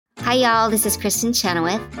Hi, y'all. This is Kristen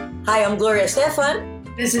Chenoweth. Hi, I'm Gloria Stefan.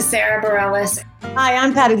 This is Sarah Bareilles. Hi,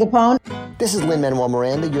 I'm Patty Lapone. This is Lin-Manuel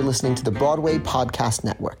Miranda. You're listening to the Broadway Podcast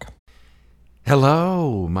Network.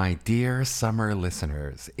 Hello, my dear summer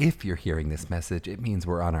listeners. If you're hearing this message, it means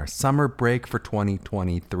we're on our summer break for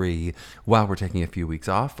 2023. While we're taking a few weeks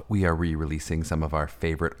off, we are re-releasing some of our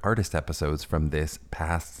favorite artist episodes from this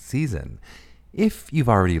past season. If you've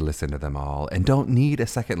already listened to them all and don't need a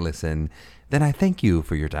second listen, then I thank you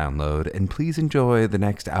for your download, and please enjoy the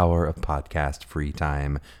next hour of podcast free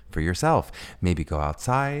time for yourself. Maybe go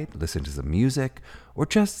outside, listen to some music, or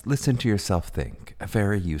just listen to yourself think. A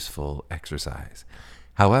very useful exercise.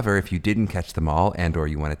 However, if you didn't catch them all and or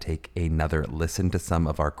you want to take another listen to some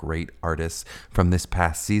of our great artists from this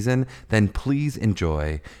past season, then please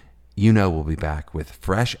enjoy. You know we'll be back with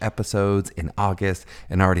fresh episodes in August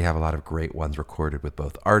and already have a lot of great ones recorded with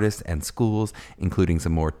both artists and schools, including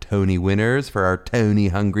some more Tony winners for our Tony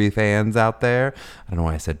hungry fans out there. I don't know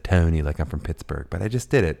why I said Tony like I'm from Pittsburgh, but I just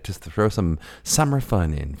did it just to throw some summer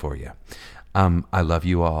fun in for you. I love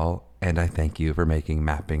you all, and I thank you for making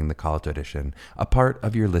Mapping the College Audition a part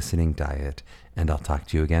of your listening diet, and I'll talk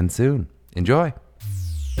to you again soon. Enjoy!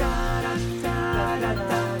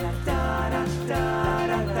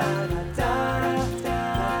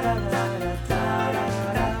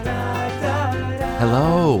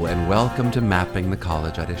 Hello, and welcome to Mapping the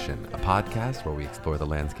College Audition, a podcast where we explore the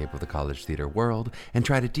landscape of the college theater world and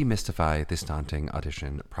try to demystify this daunting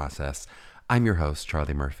audition process. I'm your host,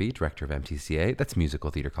 Charlie Murphy, director of MTCA, that's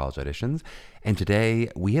Musical Theater College Auditions, and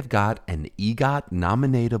today we have got an EGOT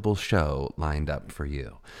nominatable show lined up for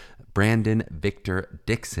you. Brandon Victor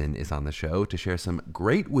Dixon is on the show to share some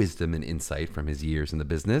great wisdom and insight from his years in the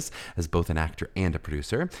business as both an actor and a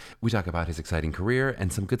producer. We talk about his exciting career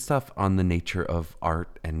and some good stuff on the nature of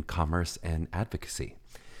art and commerce and advocacy.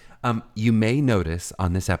 You may notice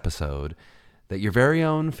on this episode that your very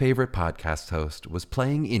own favorite podcast host was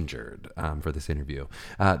playing injured for this interview.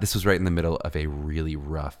 This was right in the middle of a really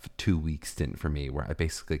rough 2-week stint for me where I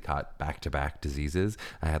basically caught back-to-back diseases.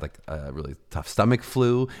 I had like a really tough stomach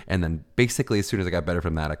flu, and then basically as soon as I got better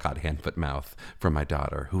from that, I caught hand, foot, mouth from my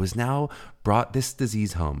daughter, who has now brought this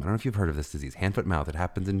disease home. I don't know if you've heard of this disease, hand, foot, mouth. It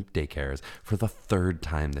happens in daycares for the 3rd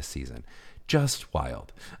time this season. Just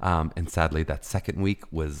wild. And sadly, that second week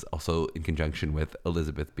was also in conjunction with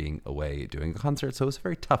Elizabeth being away doing a concert. So it was a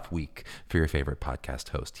very tough week for your favorite podcast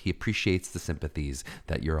host. He appreciates the sympathies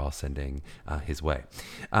that you're all sending his way.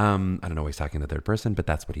 I don't know why he's talking to the third person, but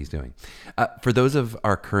that's what he's doing. For those of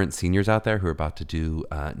our current seniors out there who are about to do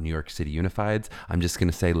New York City Unifieds, I'm just going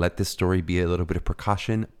to say, let this story be a little bit of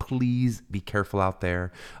precaution. Please be careful out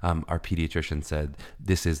there. Our pediatrician said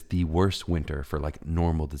this is the worst winter for like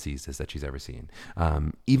normal diseases that she's ever seen.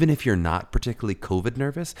 Even if you're not particularly COVID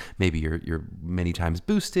nervous, maybe you're many times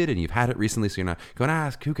boosted and you've had it recently, so you're not going to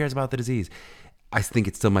ask who cares about the disease. I think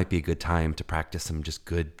it still might be a good time to practice some just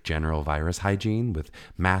good general virus hygiene with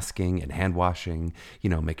masking and hand washing.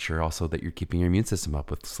 Make sure also that you're keeping your immune system up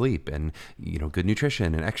with sleep and, good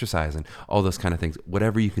nutrition and exercise and all those kind of things.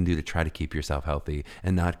 Whatever you can do to try to keep yourself healthy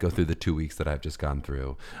and not go through the 2 weeks that I've just gone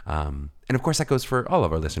through. And of course, that goes for all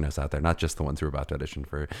of our listeners out there, not just the ones who are about to audition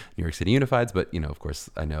for New York City Unifieds, but, of course,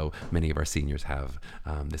 I know many of our seniors have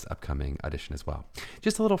this upcoming audition as well.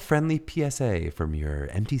 Just a little friendly PSA from your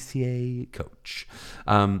MTCA coach.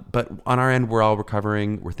 But on our end, we're all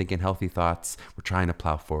recovering. We're thinking healthy thoughts. We're trying to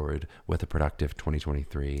plow forward with a productive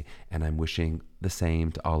 2023. And I'm wishing the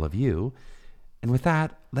same to all of you. And with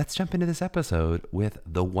that, let's jump into this episode with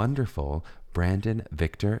the wonderful Brandon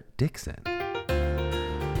Victor Dixon.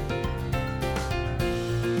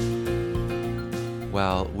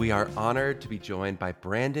 Well, we are honored to be joined by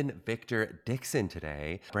Brandon Victor Dixon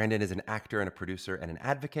today. Brandon is an actor and a producer and an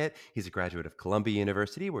advocate. He's a graduate of Columbia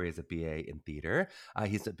University, where he has a BA in theater.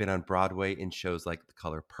 He's been on Broadway in shows like The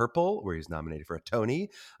Color Purple, where he's nominated for a Tony,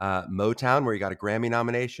 Motown, where he got a Grammy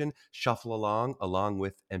nomination, Shuffle along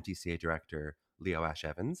with MTCA director Leo Ash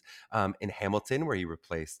Evans, in Hamilton, where he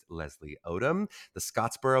replaced Leslie Odom, the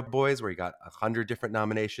Scottsboro Boys, where he got 100 different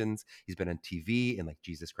nominations. He's been on TV in like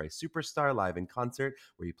Jesus Christ Superstar, Live in Concert,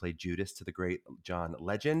 where he played Judas to the great John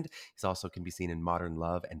Legend. He's also can be seen in Modern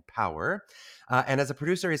Love and Power. And as a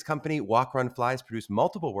producer, his company, Walk, Run, Fly, has produced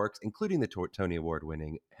multiple works, including the Tony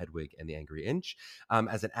Award-winning Hedwig and the Angry Inch.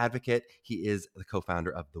 As an advocate, he is the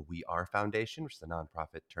co-founder of the We Are Foundation, which is a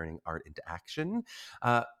nonprofit turning art into action.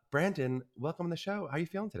 Brandon, welcome to the show. How are you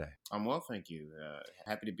feeling today? I'm well, thank you.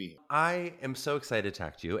 Happy to be here. I am so excited to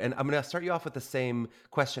talk to you. And I'm going to start you off with the same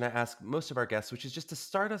question I ask most of our guests, which is just to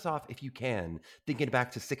start us off, if you can, thinking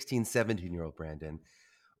back to 16, 17-year-old Brandon.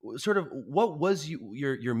 sort of what was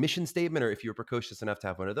your mission statement, or if you were precocious enough to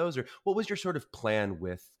have one of those, or what was your sort of plan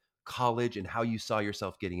with college and how you saw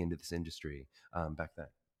yourself getting into this industry back then?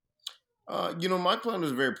 My plan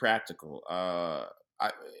was very practical. I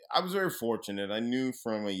I was very fortunate. I knew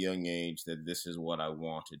from a young age that this is what I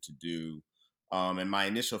wanted to do, and my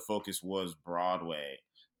initial focus was Broadway.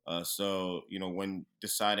 So when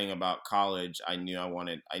deciding about college, I knew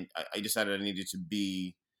I decided I needed to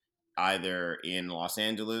be either in Los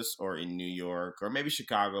Angeles or in New York or maybe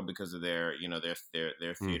Chicago because of their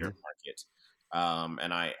theater Hmm. market.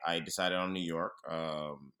 And I decided on New York.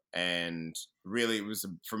 And really, it was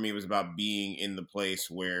for me. It was about being in the place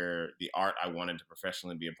where the art I wanted to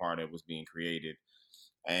professionally be a part of was being created,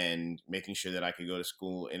 and making sure that I could go to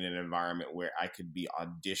school in an environment where I could be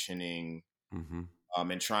auditioning Hmm.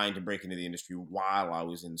 and trying to break into the industry while I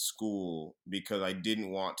was in school, because I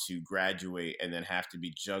didn't want to graduate and then have to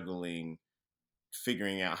be juggling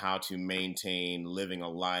figuring out how to maintain living a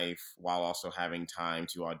life while also having time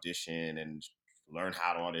to audition and learn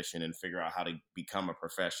how to audition and figure out how to become a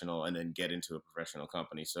professional and then get into a professional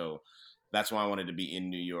company. So that's why I wanted to be in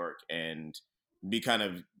New York and be kind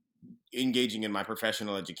of engaging in my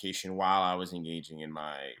professional education while I was engaging in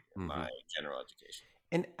my Hmm. general education.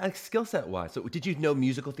 And skill set wise, so did you know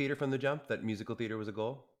musical theater from the jump? That musical theater was a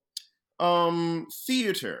goal.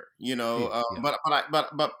 Theater, Theater,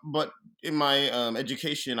 yeah. but in my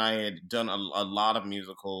education, I had done a lot of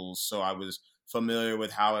musicals, so I was familiar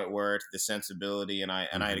with how it worked, the sensibility, and I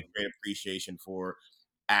had a Hmm. great appreciation for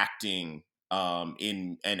acting,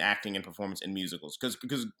 in acting and performance in musicals,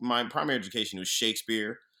 because my primary education was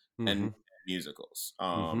Shakespeare and Hmm. musicals,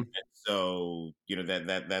 Hmm. and so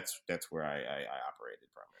that's where I operated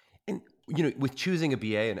primarily. And with choosing a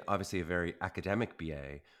BA, and obviously a very academic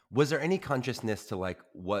BA, was there any consciousness to like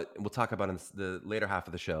what we'll talk about in the later half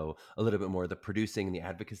of the show a little bit more, the producing and the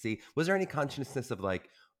advocacy? Was there any consciousness of like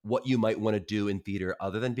what you might want to do in theater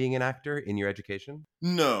other than being an actor in your education?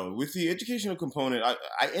 No, with the educational component,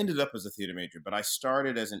 I ended up as a theater major, but I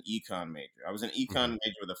started as an econ major. I was an econ Hmm.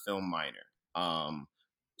 major with a film minor. Um,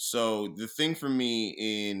 so the thing for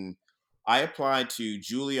me I applied to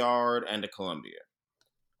Juilliard and to Columbia,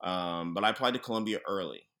 but I applied to Columbia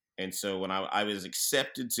early, and so when I was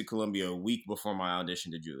accepted to Columbia a week before my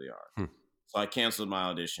audition to Juilliard, Hmm. so I canceled my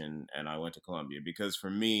audition and I went to Columbia because for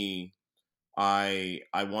me, I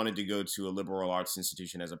wanted to go to a liberal arts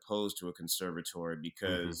institution as opposed to a conservatory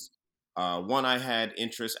Hmm. because one, I had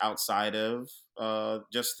interests outside of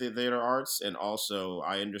just the theater arts, and also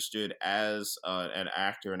I understood as an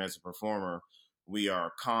actor and as a performer, we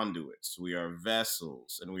are conduits, we are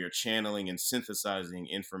vessels, and we are channeling and synthesizing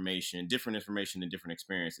different information and different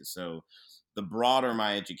experiences. So the broader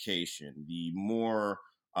my education, the more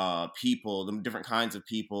people, the different kinds of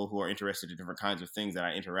people who are interested in different kinds of things that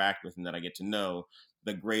I interact with and that I get to know,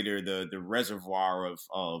 the greater the reservoir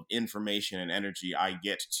of information and energy I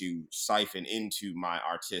get to siphon into my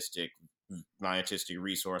artistic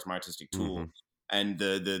resource, my artistic tool, Hmm. and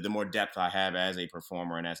the more depth I have as a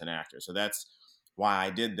performer and as an actor. So that's why I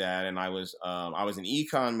did that, and I was an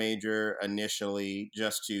econ major initially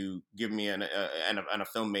just to give me and a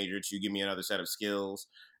film major to give me another set of skills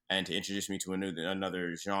and to introduce me to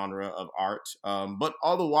another genre of art. But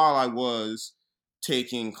all the while, I was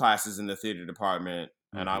taking classes in the theater department,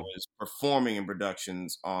 and I Hmm. was performing in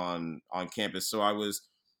productions on campus. So I was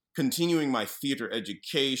continuing my theater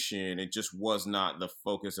education. It just was not the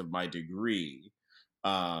focus of my degree.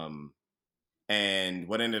 Um, and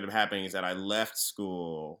what ended up happening is that I left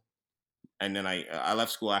school, and then I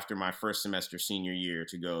left school after my first semester senior year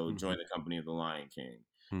to go Hmm. join the company of the Lion King.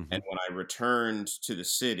 Hmm. And when I returned to the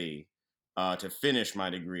city to finish my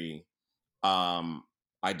degree, um,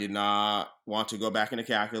 I did not want to go back into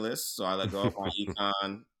calculus, so I let go of my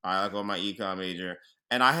econ. I let go of my econ major,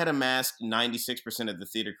 and I had amassed 96% of the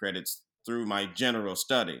theater credits through my general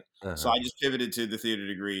study. So Uh-huh. I just pivoted to the theater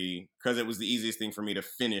degree because it was the easiest thing for me to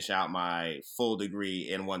finish out my full degree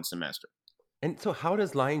in one semester. And so, how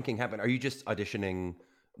does Lion King happen? Are you just auditioning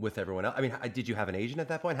with everyone else? I mean, did you have an agent at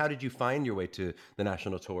that point? How did you find your way to the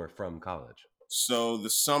national tour from college? So the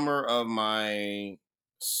summer of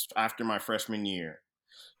after my freshman year,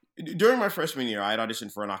 during my freshman year, I had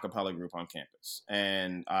auditioned for an a cappella group on campus,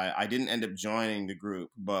 and I didn't end up joining the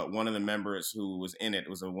group. But one of the members who was in it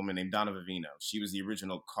was a woman named Donna Vivino. She was the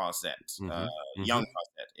original Cosette, Hmm. young Hmm.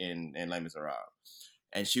 Cosette in Les Miserables.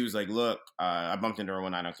 And she was like, "Look, I bumped into her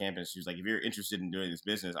one night on campus. She was like, if you're interested in doing this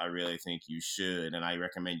business, I really think you should, and I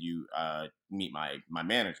recommend you meet my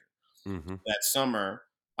manager." Hmm. That summer,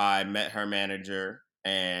 I met her manager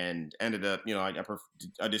and ended up, I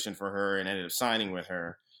auditioned for her and ended up signing with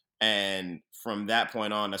her. And from that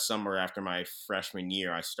point on, the summer after my freshman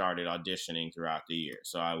year, I started auditioning throughout the year.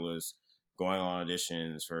 So I was going on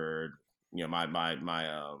auditions for,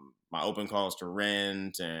 my open calls to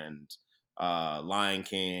Rent and Lion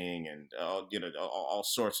King and all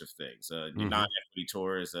sorts of things. Non-equity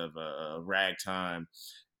tours of Ragtime,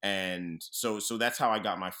 and so that's how I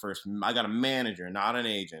got my first. I got a manager, not an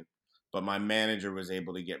agent, but my manager was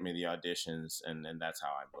able to get me the auditions, and that's how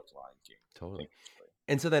I booked Lion King. Totally.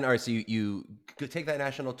 And so then, all right, so you take that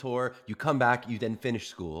national tour, you come back, you then finish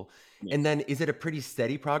school. Yeah. And then is it a pretty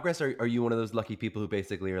steady progress? Or are you one of those lucky people who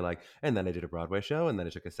basically are like, and then I did a Broadway show, and then I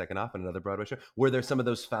took a second off and another Broadway show? Were there some of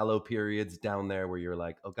those fallow periods down there where you're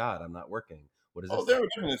like, oh God, I'm not working? What is this? Oh, there were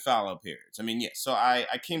definitely fallow periods. I mean, yes. So I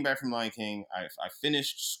came back from Lion King. I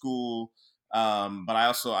finished school, but I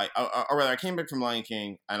also or rather I came back from Lion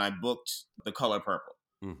King and I booked The Color Purple.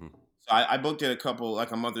 Mm-hmm. So I booked it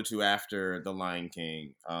a month or two after The Lion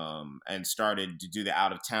King, and started to do the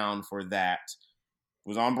out of town for that.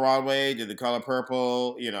 Was on Broadway, did The Color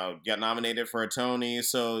Purple, got nominated for a Tony.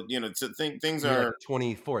 So, things You're are like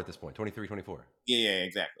 24 at this point, 23, 24. Yeah,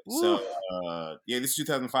 exactly. Woo. So, this is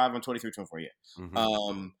 2005. I'm 23, 24. Yeah.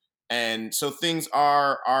 Mm-hmm. And so things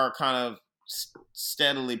are kind of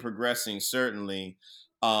steadily progressing, certainly.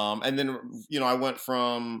 And then I went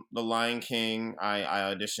from The Lion King. I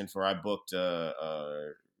auditioned for. I booked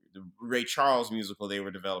the Ray Charles musical they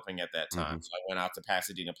were developing at that time. Mm-hmm. So I went out to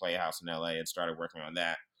Pasadena Playhouse in LA and started working on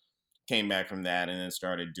that. Came back from that and then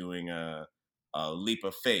started doing a Leap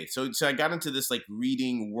of Faith. So I got into this like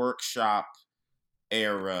reading workshop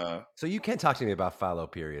era. So you can't talk to me about fallow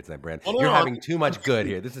periods then, Brand. Well, no, You're no, having too much good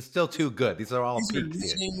here. This is still too good. These are all These are peaks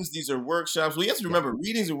here. readings, these are workshops. Well, you have to remember,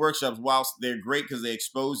 readings and workshops, whilst they're great because they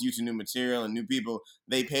expose you to new material and new people,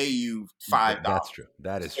 they pay you $5. That's true.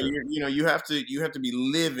 That is So true. you have to be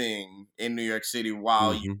living in New York City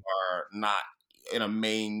while you are not in a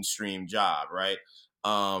mainstream job, right?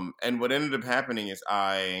 And what ended up happening is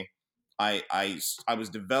I was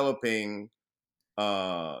developing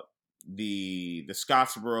the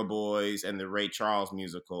Scottsboro Boys and the Ray Charles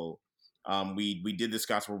musical. We did the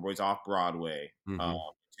Scottsboro Boys off Broadway,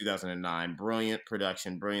 2009. Brilliant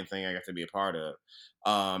production, brilliant thing I got to be a part of.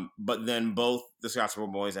 But then both the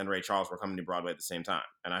Scottsboro Boys and Ray Charles were coming to Broadway at the same time,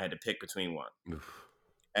 and I had to pick between one. Oof.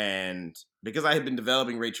 And because I had been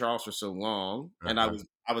developing Ray Charles for so long, and I was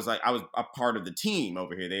a part of the team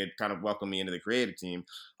over here. They had kind of welcomed me into the creative team.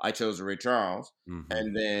 I chose Ray Charles,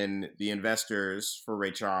 and then the investors for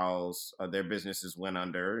Ray Charles, their businesses went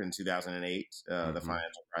under in 2008, the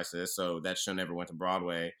financial crisis. So that show never went to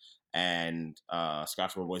Broadway, and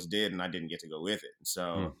Scottsboro Boys did, and I didn't get to go with it.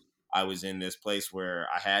 So I was in this place where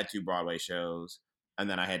I had 2 Broadway shows, and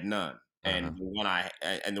then I had none. And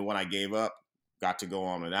the one I gave up got to go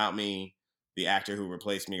on without me. The actor who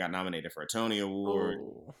replaced me got nominated for a Tony Award.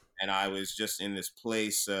 Oh. And I was just in this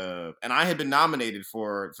place and I had been nominated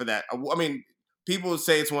for that. I mean, people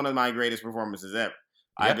say it's one of my greatest performances ever.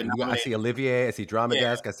 Yep. I see Olivier, I see Drama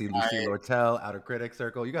Desk, I see Lucille Lortel, Outer Critics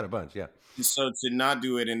Circle. You got a bunch, yeah. So to not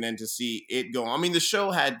do it and then to see it go, I mean, the show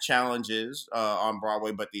had challenges on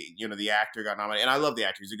Broadway, but the actor got nominated, and I love the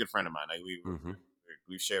actor. He's a good friend of mine. Like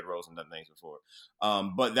we've shared roles and done things before.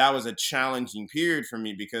 But that was a challenging period for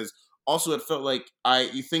me because also it felt like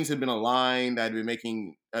things had been aligned. I'd been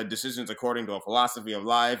making decisions according to a philosophy of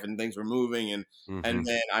life, and things were moving. And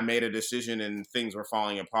then I made a decision, and things were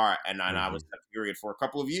falling apart. And I was in that period for a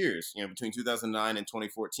couple of years, between 2009 and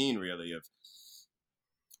 2014, really, of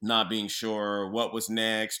not being sure what was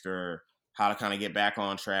next or how to kind of get back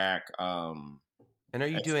on track. And are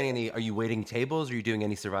you waiting tables? Are you doing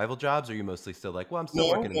any survival jobs? Or are you mostly still like, well, I'm still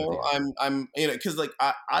working in the theater? I'm because like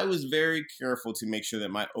I was very careful to make sure that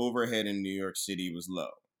my overhead in New York City was low.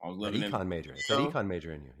 I was living econ major. It's an econ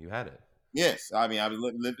major in you. You had it. Yes. I mean, I was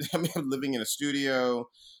living in a studio.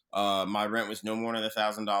 My rent was no more than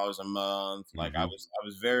 $1,000 a month. Like I was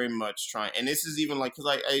very much trying, and this is even like, cause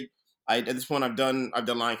I at this point I've done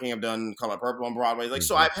Lion King, I've done Color Purple on Broadway. Like,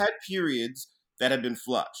 so I've had periods that have been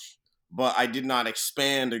flush. But I did not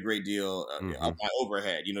expand a great deal of my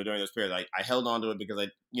overhead, during those periods. I held on to it because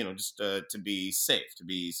just to be safe, to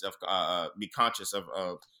be be conscious of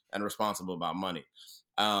and responsible about money.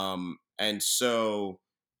 And so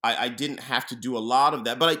I didn't have to do a lot of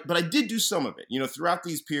that, but I did do some of it, throughout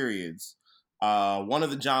these periods. One of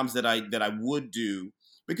the jobs that I would do,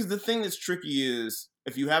 because the thing that's tricky is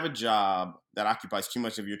if you have a job that occupies too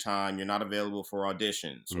much of your time, you're not available for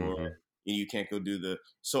auditions or you can't go do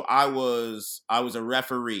so I was a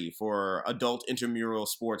referee for adult intramural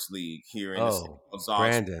sports league here in the city of Zog.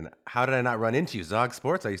 Brandon, how did I not run into you? Zog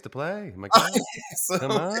Sports, I used to play. Oh my God.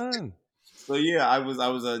 Come on. So yeah, I was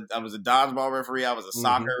a dodgeball referee. I was a Mm-hmm.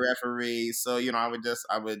 soccer referee. So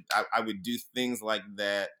I would do things like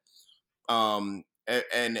that.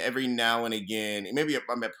 And every now and again, maybe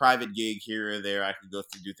I'm a private gig here or there. I could go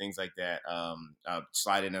through do things like that.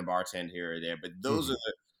 Slide in a bartend here or there. But those Mm-hmm.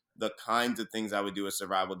 are the kinds of things I would do as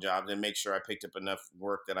survival jobs and make sure I picked up enough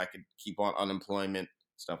work that I could keep on unemployment,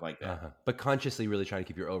 stuff like that. But consciously really trying to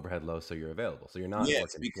keep your overhead low so you're available. So you're not Yes,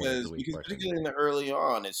 working 4 nights a because week because bartending. particularly in the early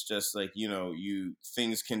on, it's just like you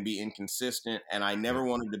things can be inconsistent, and I Yep. never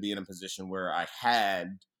wanted to be in a position where I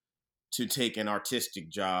had to take an artistic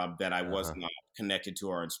job that I was Uh-huh. not connected to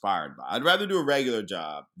or inspired by. I'd rather do a regular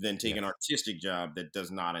job than take an Yes. artistic job that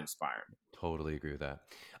does not inspire me. Totally agree with that.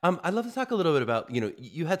 I'd love to talk a little bit about,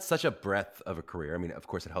 you had such a breadth of a career. I mean, of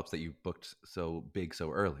course, it helps that you booked so big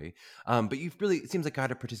so early. But you've really, it seems like got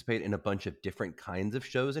to participate in a bunch of different kinds of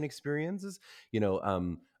shows and experiences.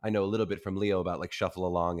 I know a little bit from Leo about like Shuffle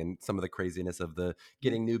Along and some of the craziness of the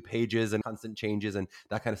getting new pages and constant changes and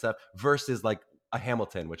that kind of stuff versus like a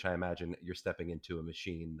Hamilton, which I imagine you're stepping into a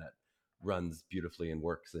machine that runs beautifully and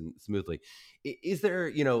works and smoothly. Is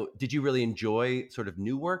there, did you really enjoy sort of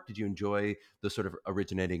new work? Did you enjoy the sort of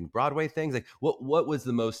originating Broadway things? Like what was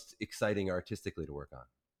the most exciting artistically to work on?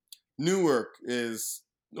 New work is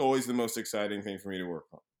always the most exciting thing for me to work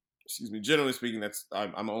on. Excuse me. Generally speaking,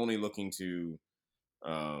 I'm only looking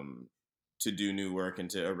um, to do new work and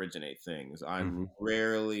to originate things. I'm Mm-hmm.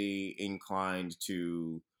 rarely inclined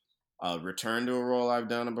to return to a role I've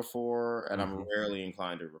done before, and I'm Mm-hmm. rarely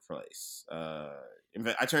inclined to replace. In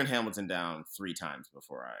fact, I turned Hamilton down 3 times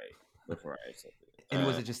before I accepted it. And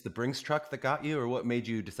was it just the Brinks truck that got you, or what made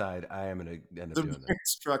you decide I am going to end up The doing this?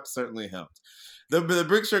 Bricks truck certainly helped. The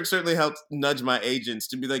Bricks truck certainly helped nudge my agents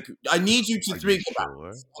to be like, I need you to Are you think about sure?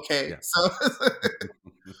 this. Okay. Yeah. So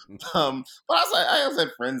but I also had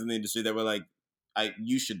friends in the industry that were like,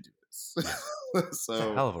 you should do Yeah. this. It's a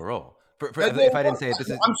So hell of a role. and If I didn't say it, this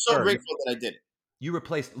is I'm so Burr. grateful that I did it. You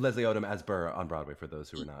replaced Leslie Odom as Burr on Broadway for those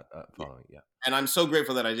who are not following. Yeah. And I'm so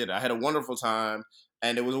grateful that I did it. I had a wonderful time,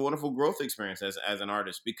 and it was a wonderful growth experience as an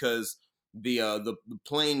artist because the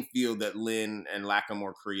playing field that Lynn and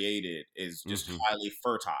Lackamore created is just Mm-hmm. highly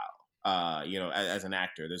fertile. As an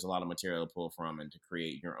actor, there's a lot of material to pull from and to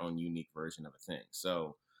create your own unique version of a thing.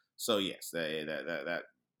 So yes, that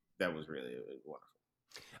was really wonderful.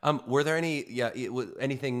 Were there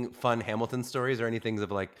anything fun Hamilton stories or anything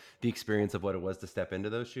of like the experience of what it was to step into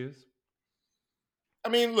those shoes? I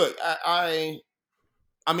mean, look, I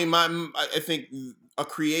mean, I think a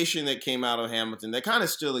creation that came out of Hamilton that kind of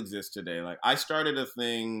still exists today. Like I started a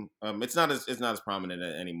thing. It's not as prominent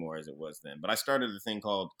anymore as it was then. But I started a thing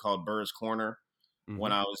called Burr's Corner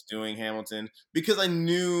when Mm-hmm. I was doing Hamilton because I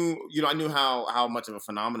knew how much of a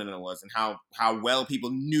phenomenon it was and how well people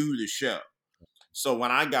knew the show. So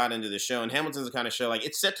when I got into the show, and Hamilton's the kind of show like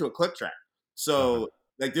it's set to a click track. Uh-huh. So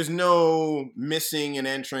like there's no missing an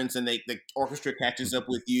entrance and the orchestra catches up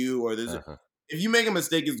with you or there's Uh-huh. if you make a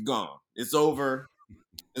mistake, it's gone. It's over.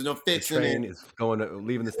 There's no The fixing it. train is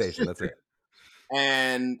leaving the station. That's it.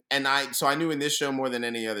 And I knew in this show more than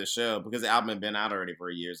any other show because the album had been out already for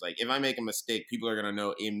years. Like if I make a mistake, people are gonna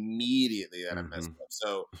know immediately that I messed Mm-hmm. up.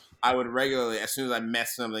 So I would regularly, as soon as I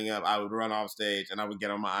messed something up, I would run off stage and I would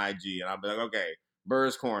get on my IG and I'd be like, okay,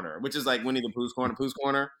 Burr's Corner, which is like Winnie the Pooh's Corner.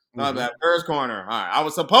 And I'd be Mm-hmm. like, Burr's Corner. All right, I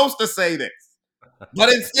was supposed to say this,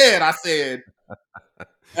 but instead I said,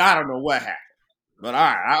 I don't know what happened. But all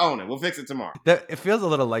right, I own it. We'll fix it tomorrow. It feels a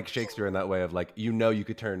little like Shakespeare in that way of like, you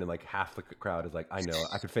could turn and like half the crowd is like, I know,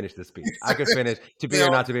 I could finish this speech. I could finish to be You or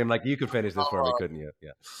know, not to be. I'm like, you could finish this for me, couldn't you?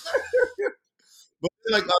 Yeah. but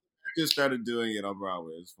like other actors started doing it on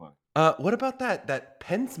Broadway. It's funny. What about that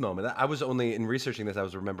Pence moment? I was only in researching this. I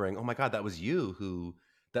was remembering. Oh my God, that was you who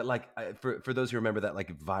that like for those who remember that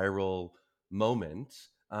like viral moment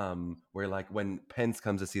where like when Pence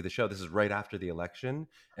comes to see the show. This is right after the election,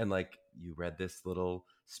 and like you read this little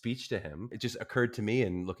speech to him. It just occurred to me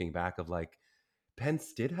in looking back of like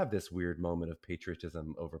Pence did have this weird moment of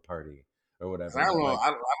patriotism over party or 'Cause whatever. I don't That know. like I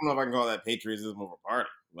don't know if I can call that patriotism over party.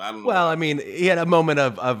 But I don't know. well, I mean, he had a moment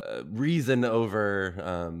of reason over,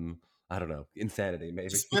 I don't know, insanity, maybe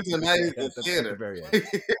Just spent the night in the at the theater. very end.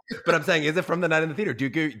 But I'm saying, is it from the night in the theater? Do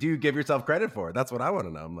you give yourself credit for it? That's what I want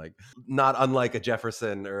to know. I'm like, not unlike a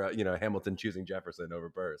Jefferson or Hamilton choosing Jefferson over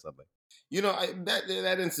Burr or something.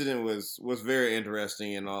 That incident was very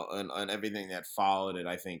interesting, and all and everything that followed it.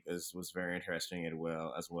 I think was very interesting as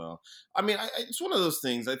well. I mean, it's one of those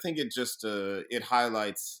things. I think it just it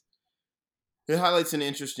highlights the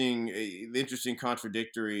interesting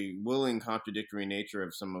contradictory nature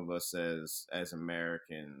of some of us as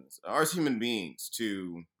Americans or as human beings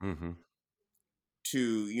to Hmm.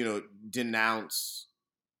 to, denounce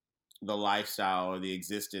the lifestyle or the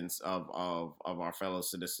existence of our fellow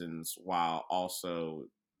citizens, while also,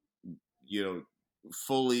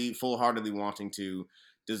 full-heartedly wanting to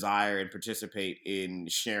desire and participate in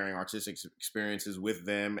sharing artistic experiences with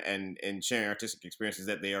them, and sharing artistic experiences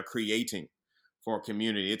that they are creating for a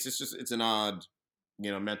community. It's an odd,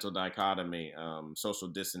 mental dichotomy, social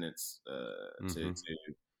dissonance, to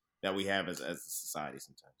that we have as a society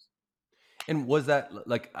sometimes. And was that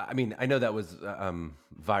I mean, I know that was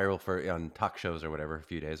viral on talk shows or whatever, a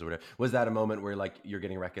few days or whatever. Was that a moment where you're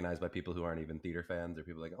getting recognized by people who aren't even theater fans, or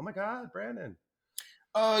people like, oh my God, Brandon?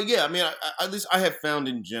 Yeah. I mean, at least I have found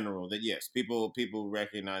in general that yes, people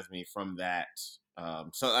recognize me from that.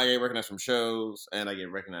 So I get recognized from shows, and I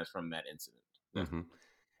get recognized from that incident. Mm-hmm.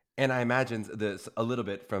 And I imagine a little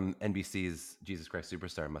bit from NBC's Jesus Christ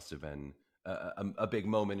Superstar must have been a big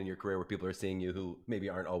moment in your career where people are seeing you who maybe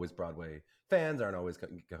aren't always Broadway fans, aren't always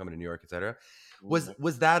coming to New York, et cetera.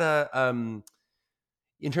 Was that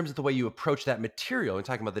in terms of the way you approach that material and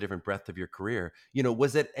talking about the different breadth of your career,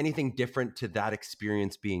 was it anything different to that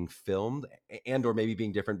experience being filmed, and or maybe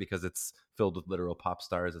being different because it's filled with literal pop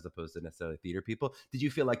stars as opposed to necessarily theater people? Did you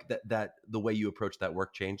feel like that the way you approach that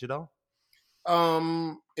work changed at all?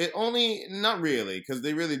 It only, not really, because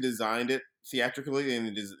they really designed it theatrically, and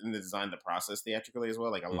they designed the process theatrically as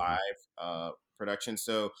well, like a live production.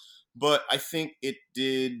 So, but I think it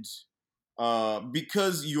did,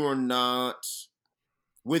 because you're not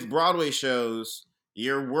with Broadway shows,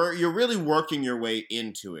 you're really working your way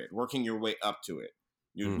into it, working your way up to it.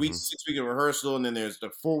 There's 6 weeks of rehearsal, and then there's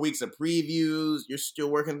the 4 weeks of previews. You're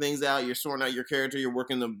still working things out. You're sorting out your character. You're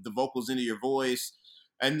working the vocals into your voice,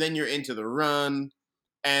 and then you're into the run.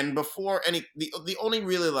 And before the only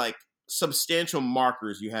really substantial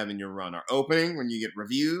markers you have in your run are opening, when you get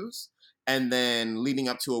reviews, and then leading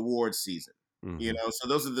up to awards season. So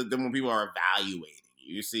those are the when people are evaluating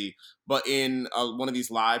you see. But in one of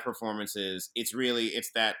these live performances, it's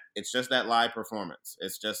just that live performance.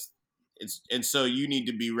 And so you need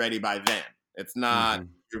to be ready by then. It's not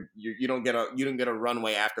you don't get a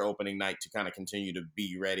runway after opening night to kind of continue to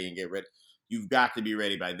be ready and get ready. You've got to be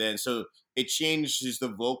ready by then. So it changes the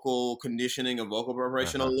vocal conditioning of vocal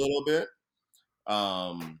preparation a little bit,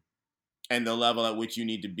 and the level at which you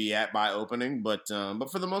need to be at by opening. But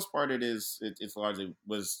for the most part, it's largely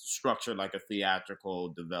was structured like a theatrical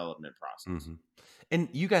development process. And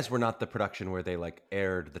you guys were not the production where they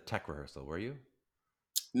aired the tech rehearsal, were you?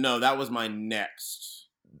 No, that was my next.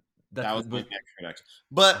 That was my next production.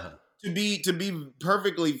 But to be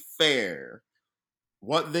perfectly fair,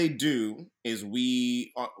 what they do is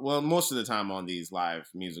most of the time on these live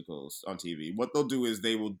musicals on TV, what they'll do is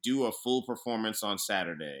they will do a full performance on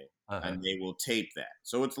Saturday, and they will tape that.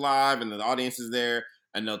 So it's live and the audience is there,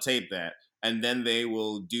 and they'll tape that. And then they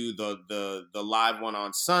will do the live one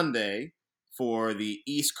on Sunday for the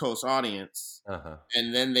East Coast audience.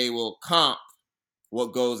 And then they will comp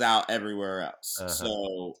what goes out everywhere else.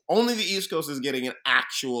 So only the East Coast is getting an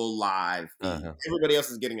actual live feed. Everybody else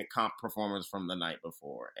is getting a comp performance from the night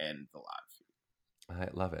before and the live feed. I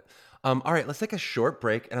love it. All right, let's take a short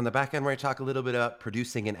break. And on the back end, we're going to talk a little bit about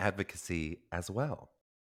producing and advocacy as well.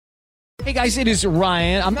 Hey guys, it is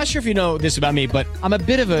Ryan. I'm not sure if you know this about me, but I'm a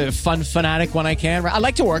bit of a fun fanatic when I can. I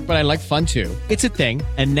like to work, but I like fun too. It's a thing.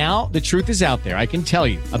 And now the truth is out there. I can tell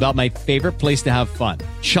you about my favorite place to have fun.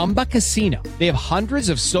 Chumba Casino. They have hundreds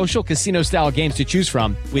of social casino style games to choose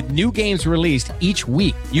from, with new games released each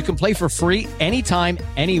week. You can play for free anytime,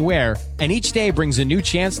 anywhere. And each day brings a new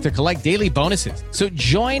chance to collect daily bonuses. So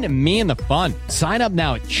join me in the fun. Sign up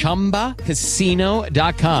now at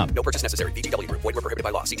ChumbaCasino.com. No purchase necessary. VGW Group. Void where prohibited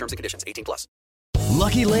by law. See terms and conditions. 18+.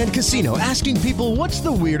 Lucky Land Casino, asking people, what's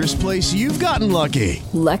the weirdest place you've gotten lucky?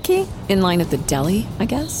 Lucky? In line at the deli, I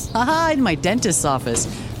guess? Aha, in my dentist's office.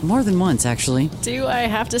 More than once, actually. Do I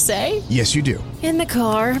have to say? Yes, you do. In the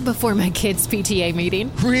car before my kids' PTA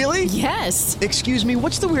meeting. Really? Yes. Excuse me,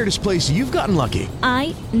 what's the weirdest place you've gotten lucky?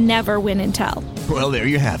 I never win and tell. Well, there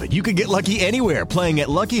you have it. You can get lucky anywhere, playing at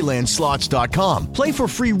LuckyLandSlots.com. Play for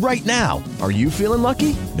free right now. Are you feeling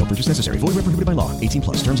lucky? No purchase necessary. Void where prohibited by law.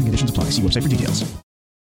 18+. Terms and conditions apply. See website for details.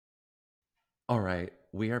 All right,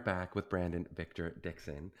 we are back with Brandon Victor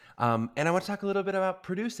Dixon. And I want to talk a little bit about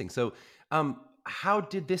producing. So, how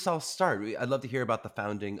did this all start? I'd love to hear about the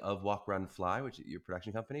founding of Walk, Run, Fly, which is your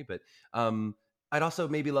production company. But I'd also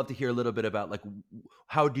maybe love to hear a little bit about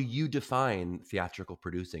how do you define theatrical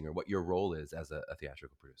producing, or what your role is as a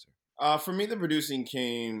theatrical producer? For me, the producing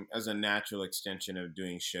came as a natural extension of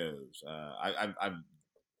doing shows.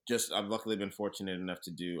 I've luckily been fortunate enough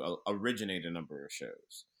to originate a number of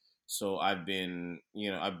shows. So I've been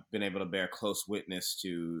able to bear close witness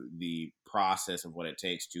to the process of what it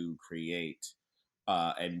takes to create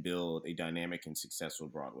and build a dynamic and successful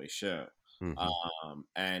Broadway show.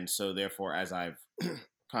 And so therefore, as I've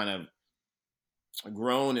kind of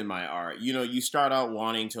grown in my art, you start out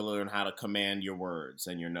wanting to learn how to command your words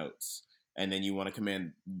and your notes. And then you want to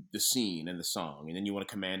command the scene and the song. And then you want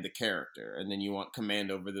to command the character. And then you want command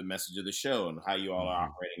over the message of the show and how you all are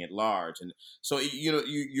operating at large. And so,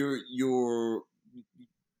 you're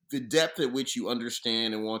the depth at which you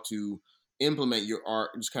understand and want to implement your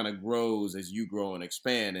art just kind of grows as you grow and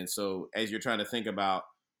expand. And so as you're trying to think about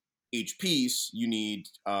each piece, you need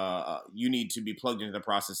to be plugged into the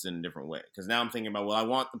process in a different way. Because now I'm thinking about, well, I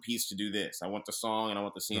want the piece to do this. I want the song and I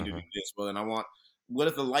want the scene to do this. Well, then what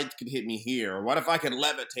if the light could hit me here? Or what if I could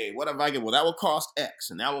levitate? What if I could, well, that will cost X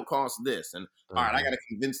and that will cost this. And all right, I got to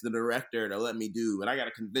convince the director to let me do, and I got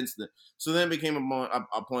to convince so then it became a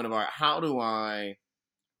point of, all right, how do I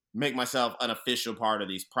make myself an official part of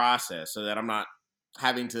these process so that I'm not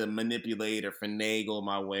having to manipulate or finagle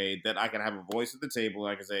my way, that I can have a voice at the table.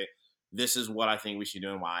 I can say, this is what I think we should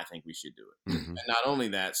do and why I think we should do it. And not only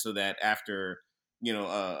that, so that after,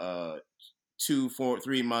 2, 4,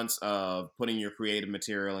 3 months of putting your creative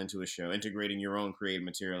material into a show, integrating your own creative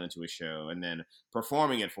material into a show, and then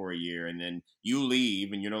performing it for a year, and then you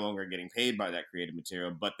leave and you're no longer getting paid by that creative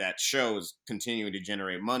material, but that show is continuing to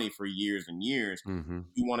generate money for years and years,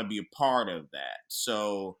 you want to be a part of that.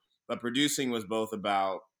 So, but producing was both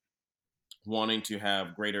about wanting to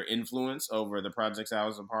have greater influence over the projects I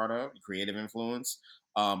was a part of, creative influence,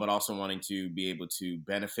 but also wanting to be able to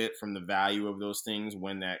benefit from the value of those things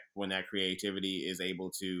when that creativity is able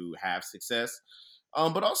to have success.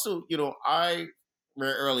 But also, I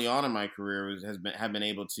very early on in my career have been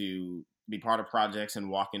able to be part of projects and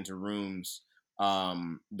walk into rooms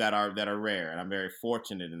that are rare, and I'm very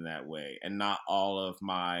fortunate in that way. And not all of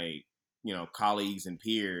my colleagues and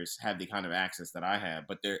peers have the kind of access that I have,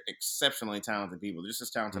 but they're exceptionally talented people, just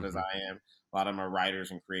as talented as I am. A lot of them are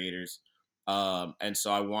writers and creators. And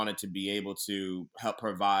so I wanted to be able to help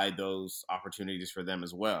provide those opportunities for them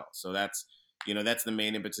as well. So that's the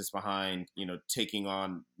main impetus behind, taking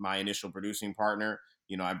on my initial producing partner.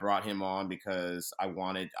 I brought him on because I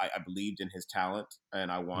believed in his talent,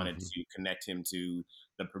 and I wanted to connect him to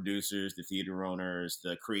the producers, the theater owners,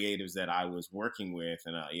 the creatives that I was working with.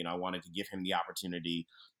 And, I wanted to give him the opportunity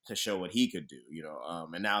to show what he could do,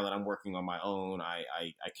 and now that I'm working on my own, I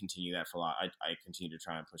continue that I continue to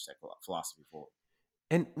try and push that philosophy forward.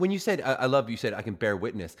 And when you said, I love you said, I can bear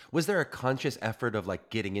witness, was there a conscious effort of like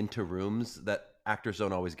getting into rooms that actors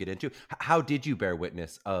don't always get into? How did you bear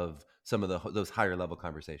witness of some of those higher level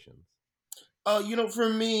conversations? For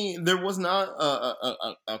me, there was not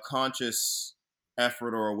a conscious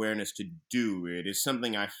effort or awareness to do it. It's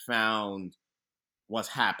something I found was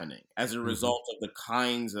happening as a result of the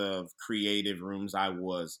kinds of creative rooms I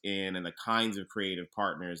was in and the kinds of creative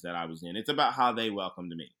partners that I was in. It's about how they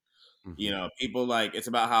welcomed me. It's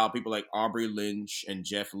about how people like Aubrey Lynch and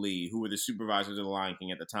Jeff Lee, who were the supervisors of The Lion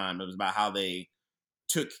King at the time, it was about how they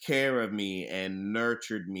took care of me and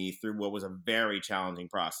nurtured me through what was a very challenging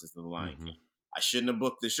process of The Lion King. I shouldn't have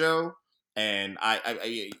booked the show, and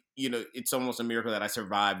I it's almost a miracle that I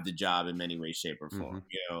survived the job in many ways, shape, or form.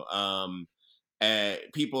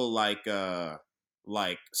 People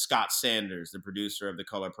like Scott Sanders, the producer of The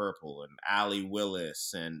Color Purple, and Ali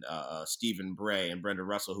Willis, and Stephen Bray, and Brenda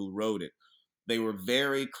Russell, who wrote it. They were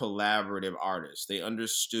very collaborative artists. They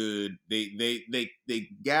understood. They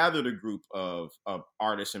gathered a group of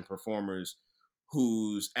artists and performers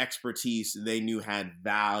whose expertise they knew had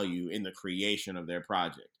value in the creation of their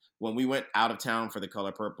project. When we went out of town for The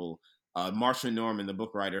Color Purple, Marsha Norman, the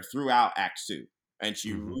book writer, threw out Act 2. And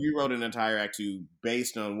she rewrote an entire Act 2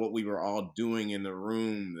 based on what we were all doing in the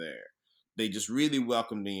room there. They just really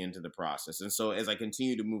welcomed me into the process. And so as I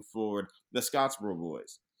continue to move forward, the Scottsboro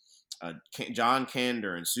Boys, John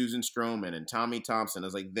Kander and Susan Stroman and Tommy Thompson,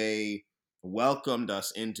 they welcomed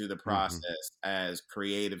us into the process as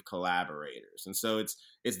creative collaborators. And so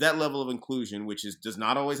it's that level of inclusion, which does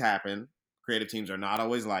not always happen. Creative teams are not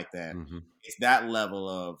always like that. It's that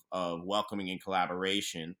level of welcoming and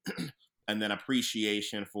collaboration and then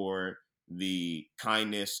appreciation for the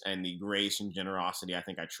kindness and the grace and generosity I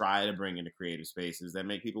think I try to bring into creative spaces that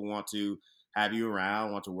make people want to have you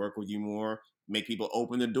around, want to work with you more, make people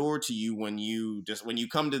open the door to you when you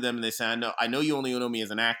come to them and they say, I know you only know me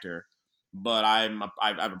as an actor, but I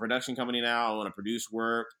have a production company now. I want to produce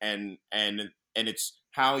work, and it's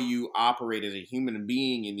how you operate as a human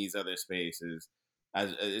being in these other spaces.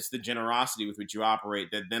 It's the generosity with which you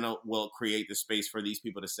operate that then will create the space for these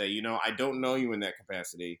people to say, I don't know you in that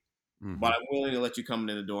capacity, but I'm willing to let you come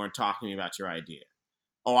in the door and talk to me about your idea.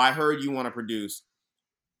 Oh, I heard you want to produce.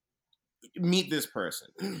 Meet this person.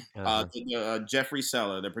 Jeffrey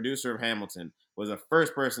Seller, the producer of Hamilton, was the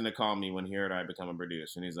first person to call me when he heard I become a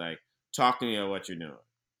producer. And he's like, talk to me about what you're doing.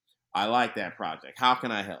 I like that project. How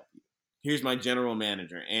can I help you? Here's my general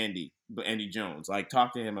manager, Andy Jones. Like,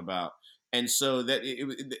 talk to him about. And so that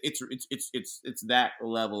it's that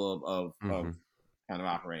level of kind of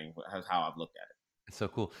operating. How I've looked at it. So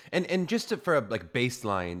cool. And just for a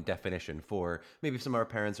baseline definition for maybe some of our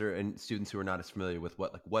parents and students who are not as familiar with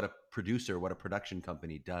what a producer, what a production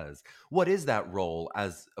company does. What is that role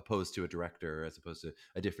as opposed to a director, as opposed to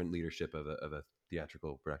a different leadership of a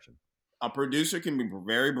theatrical production? A producer can be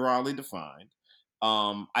very broadly defined.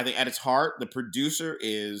 I think at its heart, the producer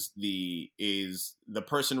is the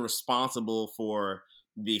person responsible for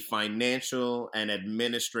the financial and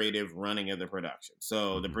administrative running of the production.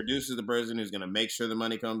 So the producer is the person who's going to make sure the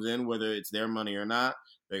money comes in, whether it's their money or not.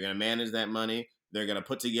 They're going to manage that money. They're going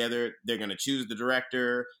to they're going to choose the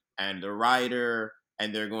director and the writer,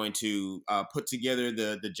 and they're going to put together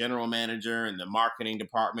the general manager and the marketing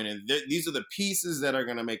department. And these are the pieces that are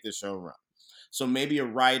going to make the show run. So maybe a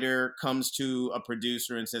writer comes to a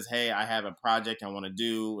producer and says, hey, I have a project I want to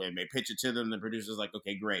do, and they pitch it to them. The producer's like,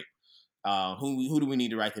 okay, great. Who do we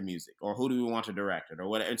need to write the music, or who do we want to direct it, or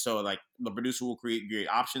what? And so the producer will create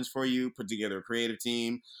options for you, put together a creative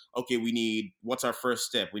team. Okay, what's our first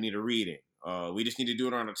step? We need a reading. We just need to do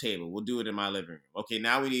it on a table. We'll do it in my living room. Okay,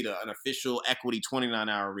 now we need an official equity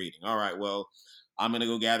 29-hour reading. All right, well, I'm going to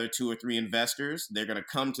go gather 2 or 3 investors. They're going to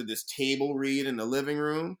come to this table read in the living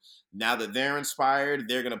room. Now that they're inspired,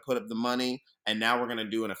 they're going to put up the money. And now we're going to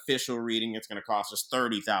do an official reading. It's going to cost us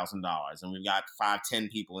 $30,000. And we've got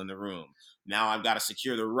 5-10 people in the room. Now I've got to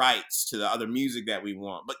secure the rights to the other music that we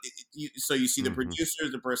want. But so you see the producer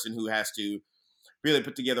is the person who has to really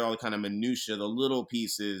put together all the kind of minutia, the little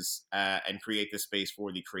pieces, and create the space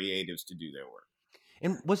for the creatives to do their work.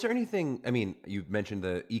 And was there anything, I mean, you mentioned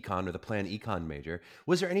the econ or the planned econ major.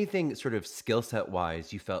 Was there anything sort of skill set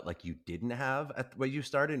wise you felt like you didn't have at when you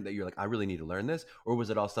started that you're like, I really need to learn this? Or was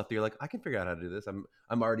it all stuff that you're like, I can figure out how to do this.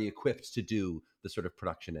 I'm already equipped to do the sort of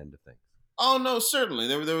production end of things. Oh, no, certainly.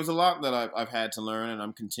 There was a lot that I've had to learn, and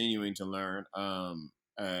I'm continuing to learn. And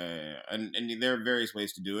there are various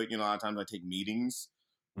ways to do it. A lot of times I take meetings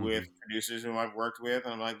with producers who I've worked with,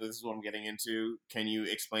 and I'm like, this is what I'm getting into. Can you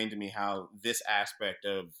explain to me how this aspect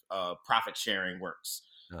of profit sharing works?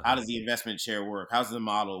 How does the investment share work? How's the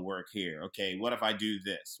model work here? Okay, what if I do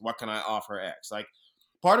this? What can I offer X? Like,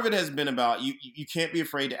 part of it has been about you can't be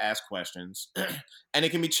afraid to ask questions, and it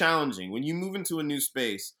can be challenging. When you move into a new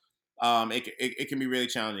space, it can be really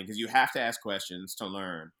challenging because you have to ask questions to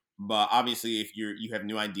learn. But obviously, if you have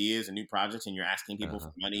new ideas and new projects and you're asking people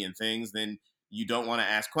for money and things, then you don't want to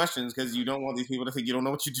ask questions because you don't want these people to think you don't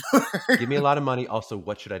know what you're doing. Give me a lot of money. Also,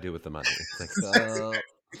 what should I do with the money? It's like,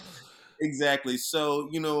 Exactly. So,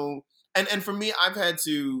 and for me,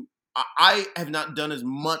 I have not done as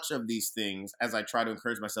much of these things as I try to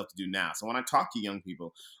encourage myself to do now. So when I talk to young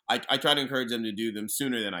people, I try to encourage them to do them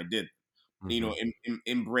sooner than I did.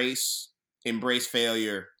 Embrace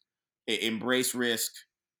failure, embrace risk,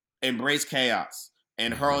 embrace chaos,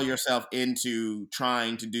 and hurl yourself into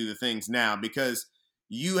trying to do the things now, because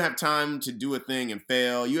you have time to do a thing and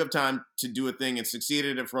fail. You have time to do a thing and succeed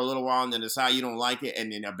at it for a little while and then decide you don't like it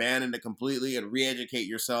and then abandon it completely and re-educate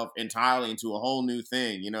yourself entirely into a whole new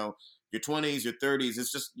thing. Your 20s, your 30s,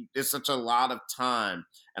 it's such a lot of time.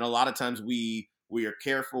 And a lot of times we are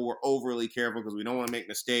careful. We're overly careful because we don't want to make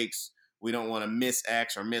mistakes. We don't want to miss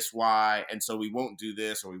X or miss Y. And so we won't do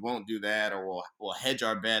this or we won't do that, or we'll hedge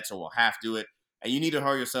our bets or we'll half do it. And you need to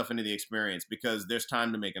hurl yourself into the experience because there's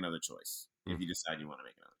time to make another choice if you decide you want to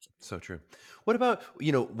make another choice. So true. What about,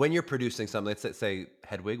 when you're producing something, let's say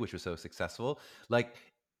Hedwig, which was so successful, like,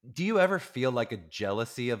 do you ever feel like a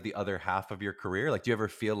jealousy of the other half of your career? Like, do you ever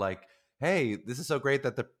feel like, hey, this is so great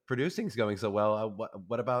that the producing's going so well.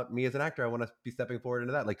 What about me as an actor? I want to be stepping forward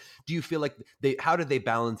into that. Like, do you feel like how did they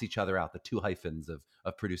balance each other out, the two hyphens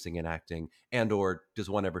of producing and acting, or does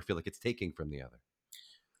one ever feel like it's taking from the other?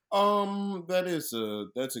 That's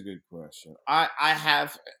a good question. I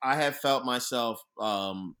have felt myself,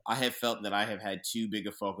 I have felt that I have had too big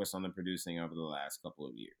a focus on the producing over the last couple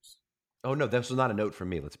of years. Oh, no, this was not a note from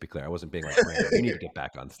me. Let's be clear. I wasn't being like, you need to get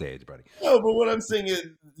back on stage, buddy. No, but what I'm saying is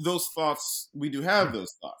those thoughts, we do have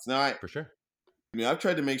those thoughts. Now, for sure. I've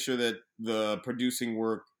tried to make sure that the producing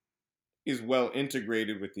work is well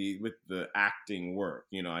integrated with the acting work.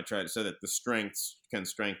 I try to so that the strengths can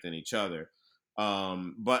strengthen each other.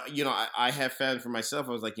 But I have found for myself,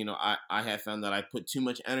 I was like, I have found that I put too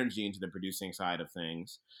much energy into the producing side of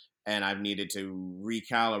things, and I've needed to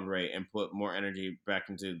recalibrate and put more energy back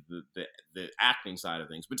into the acting side of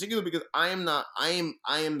things, particularly because I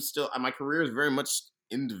am still, my career is very much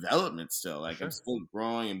in development still. Like, Sure. I'm still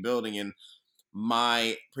growing and building, and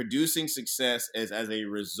my producing success is as a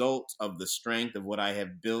result of the strength of what I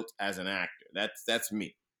have built as an actor. That's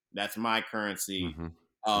me. That's my currency.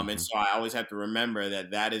 And so I always have to remember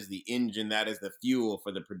that that is the engine, that is the fuel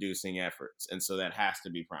for the producing efforts, and so that has to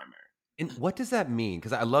be primary. And what does that mean?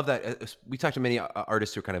 Because I love that we talk to many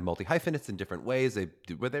artists who are kind of multi-hyphenates in different ways. They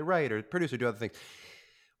do where they write or produce or do other things.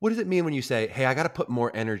 What does it mean when you say, "Hey, I got to put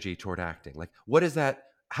more energy toward acting"? Like, what is that?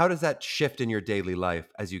 How does that shift in your daily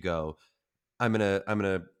life as you go? I'm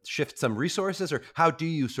gonna shift some resources, or how do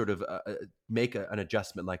you sort of make an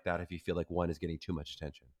adjustment like that if you feel like one is getting too much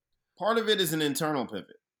attention? Part of it is an internal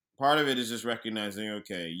pivot. Part of it is just recognizing,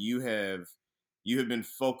 okay, you have been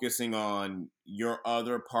focusing on your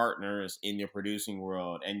other partners in your producing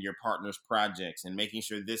world and your partners' projects and making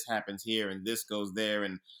sure this happens here and this goes there,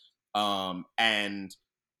 and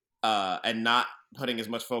not putting as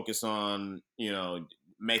much focus on,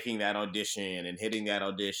 making that audition and hitting that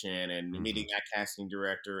audition and meeting that casting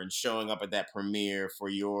director and showing up at that premiere for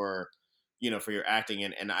your, for your acting.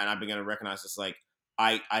 And I've begun to recognize this, like,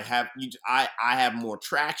 I have more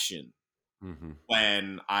traction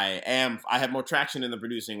when I have more traction in the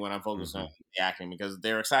producing when I'm focused on the acting, because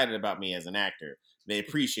they're excited about me as an actor. They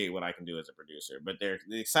appreciate what I can do as a producer, but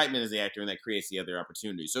the excitement is the actor, and that creates the other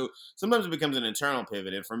opportunity. So sometimes it becomes an internal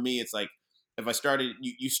pivot. And for me, it's like, if I started,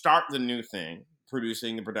 you start the new thing,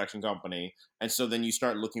 producing the production company. And so then you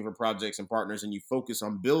start looking for projects and partners, and you focus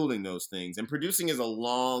on building those things. And producing is a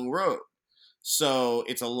long road. So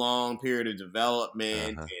it's a long period of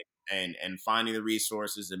development and finding the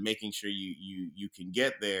resources and making sure you can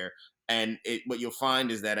get there. And what you'll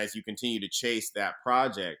find is that as you continue to chase that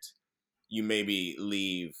project, you maybe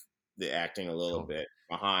leave the acting a little bit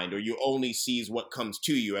behind, or you only seize what comes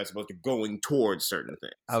to you as opposed to going towards certain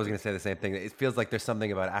things. I was going to say the same thing. It feels like there's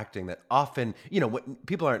something about acting that often,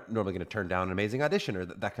 people aren't normally going to turn down an amazing audition or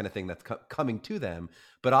that kind of thing that's coming to them,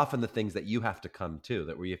 but often the things that you have to come to,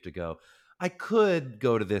 that where you have to go, I could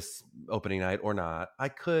go to this opening night or not. I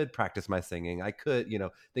could practice my singing. I could,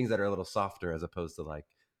 things that are a little softer as opposed to like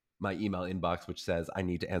my email inbox, which says I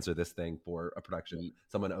need to answer this thing for a production.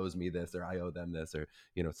 Someone owes me this, or I owe them this, or,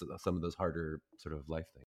 some of those harder sort of life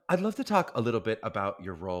things. I'd love to talk a little bit about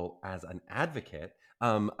your role as an advocate.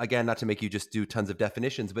 Again, not to make you just do tons of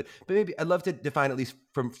definitions, but maybe I'd love to define, at least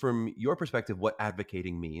from your perspective, what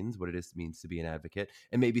advocating means, what it means to be an advocate,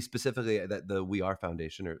 and maybe specifically that the We Are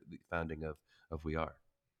Foundation, or the founding of We Are.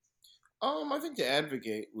 I think to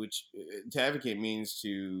advocate means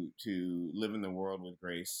to live in the world with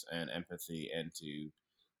grace and empathy, and to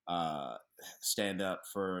stand up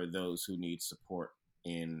for those who need support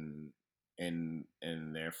in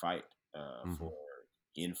their fight for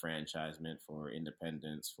enfranchisement, for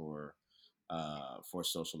independence, for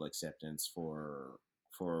social acceptance, for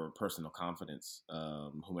personal confidence,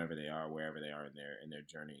 whomever they are, wherever they are in their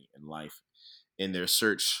journey in life, in their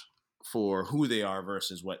search for who they are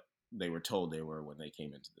versus what they were told they were when they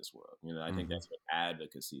came into this world. I think that's what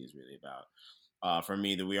advocacy is really about. For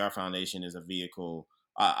me, the We Are Foundation is a vehicle.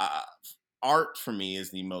 Art for me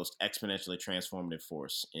is the most exponentially transformative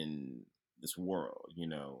force in this world.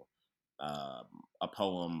 A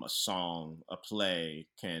poem, a song, a play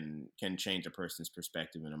can change a person's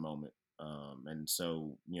perspective in a moment. And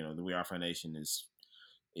so, the We Are Foundation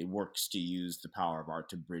it works to use the power of art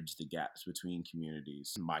to bridge the gaps between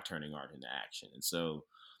communities by turning art into action. And so,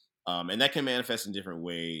 and that can manifest in different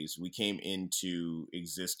ways. We came into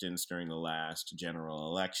existence during the last general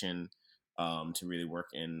election to really work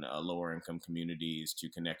in lower income communities, to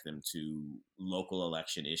connect them to local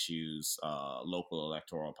election issues, local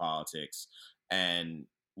electoral politics, and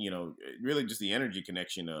really just the energy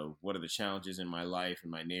connection of what are the challenges in my life, in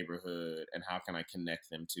my neighborhood, and how can I connect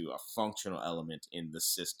them to a functional element in the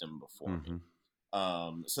system before me.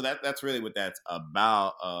 So that's really what that's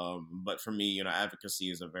about. But for me, advocacy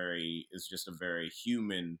is just a very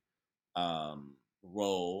human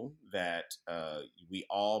role that we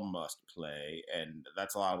all must play, and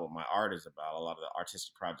that's a lot of what my art is about. A lot of the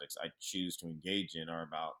artistic projects I choose to engage in are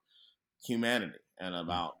about humanity and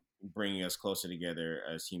about bringing us closer together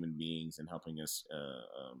as human beings and helping us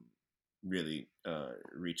really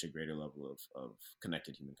reach a greater level of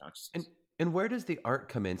connected human consciousness. And where does the art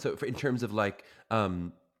come in? So in terms of like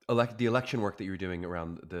the election work that you're doing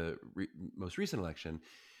around the most recent election,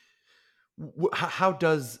 how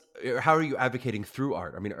are you advocating through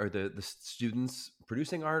art? I mean, are the students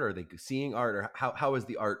producing art? Are they seeing art? Or how is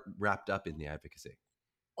the art wrapped up in the advocacy?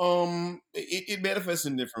 It manifests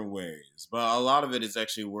in different ways, but a lot of it is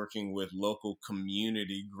actually working with local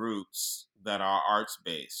community groups that are arts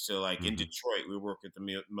based. So, like in Detroit, we work at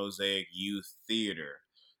the Mosaic Youth Theater,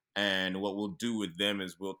 and what we'll do with them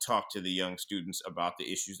is we'll talk to the young students about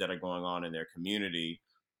the issues that are going on in their community,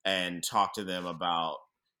 and talk to them about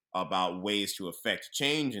ways to affect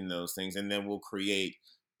change in those things, and then we'll create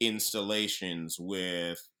installations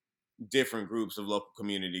with different groups of local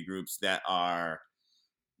community groups that are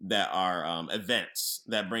events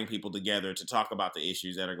that bring people together to talk about the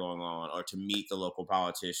issues that are going on, or to meet the local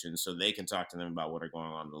politicians so they can talk to them about what are going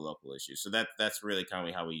on in the local issues. So that's really kind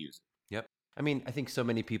of how we use it. Yep. I mean, I think so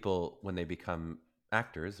many people, when they become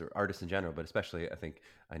actors or artists in general, but especially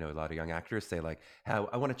I know a lot of young actors say like, how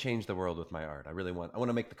I want to change the world with my art. I want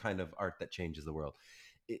to make the kind of art that changes the world.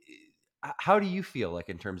 How do you feel like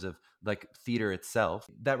in terms of like theater itself,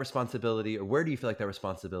 that responsibility, or where do you feel like that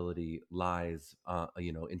responsibility lies,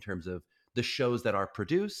 in terms of the shows that are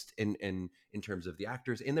produced, in terms of the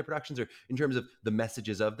actors in their productions, or in terms of the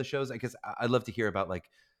messages of the shows? I guess I'd love to hear about, like,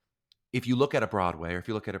 if you look at a Broadway or if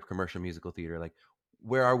you look at a commercial musical theater, like,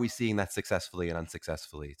 where are we seeing that successfully and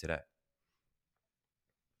unsuccessfully today?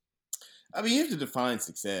 I mean, you have to define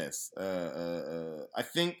success. I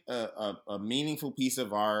think a meaningful piece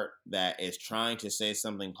of art that is trying to say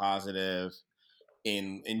something positive,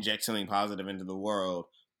 inject something positive into the world,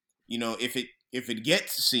 if it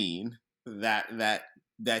gets seen, that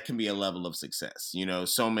can be a level of success.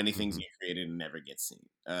 So many things get created and never get seen.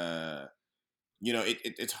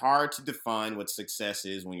 It's hard to define what success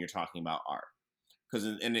is when you're talking about art, because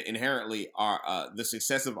inherently the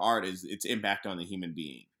success of art is its impact on the human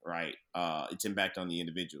being, right? Its impact on the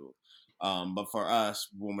individual. But for us,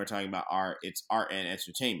 when we're talking about art, it's art and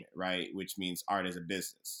entertainment, right? Which means art as a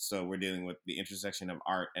business. So we're dealing with the intersection of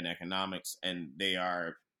art and economics, and they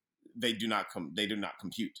do not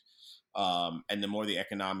compute. And the more the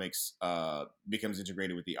economics becomes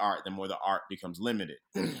integrated with the art, the more the art becomes limited,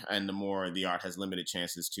 and the more the art has limited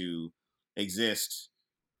chances to exist,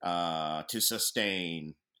 to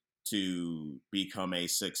sustain, to become a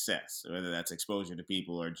success, whether that's exposure to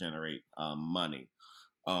people or generate money.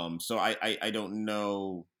 So I don't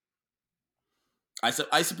know. I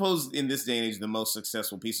suppose in this day and age, the most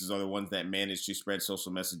successful pieces are the ones that manage to spread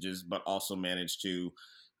social messages, but also manage to,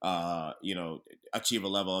 achieve a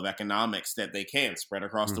level of economics that they can spread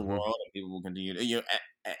across the world, and people will continue to,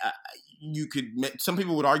 some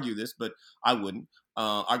people would argue this, but I wouldn't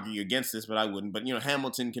argue against this, but I wouldn't. But,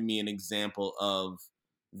 Hamilton can be an example of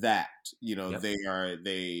that. Yep.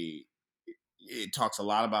 It talks a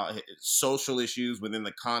lot about social issues within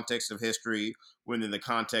the context of history, within the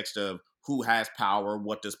context of who has power,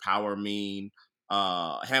 what does power mean.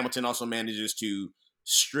 Hamilton also manages to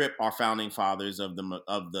strip our founding fathers of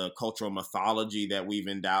the cultural mythology that we've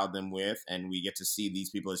endowed them with, and we get to see these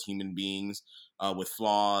people as human beings with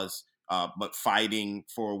flaws, but fighting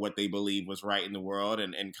for what they believe was right in the world,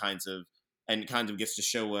 and kind of gets to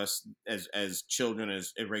show us as children,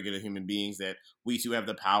 as regular human beings, that we too have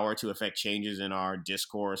the power to affect changes in our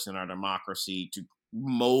discourse and our democracy, to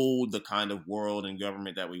mold the kind of world and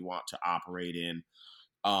government that we want to operate in.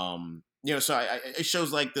 So it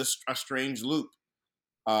shows like a strange loop,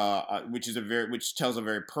 which tells a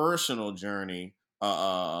very personal journey,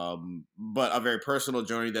 but a very personal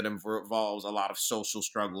journey that involves a lot of social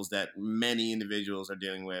struggles that many individuals are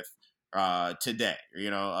dealing with today.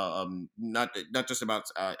 Not just about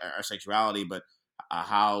our sexuality, but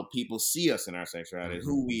how people see us in our sexuality,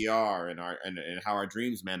 who we are, and how our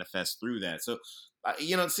dreams manifest through that. So,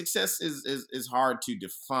 success is hard to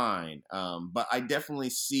define, but I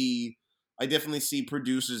definitely see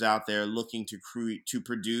producers out there looking to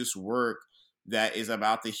produce work that is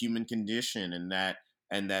about the human condition, and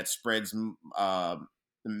that spreads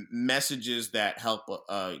messages that help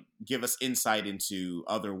give us insight into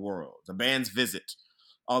other worlds. The bands visit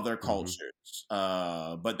other cultures,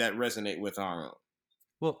 but that resonate with our own.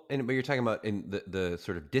 Well, but you're talking about in the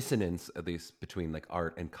sort of dissonance, at least between like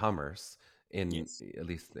art and commerce, Yes. at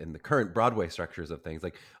least in the current Broadway structures of things.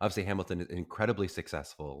 Like, obviously Hamilton is incredibly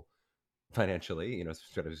successful financially,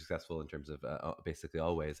 sort of successful in terms of basically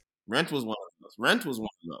always. Rent was one of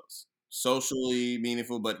those. Socially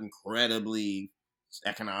meaningful, but incredibly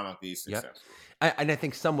economically successful. Yep. And I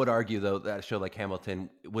think some would argue, though, that a show like Hamilton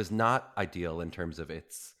was not ideal in terms of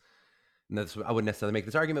its, I wouldn't necessarily make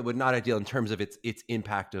this argument, but not ideal in terms of its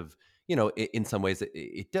impact of, in some ways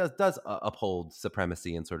it does uphold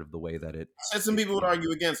supremacy in sort of the way that it. And some people would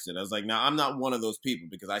argue against it. I was like, now I'm not one of those people,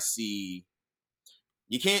 because I see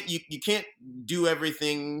you can't do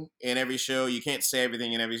everything in every show. You can't say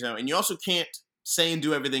everything in every show, and you also can't say and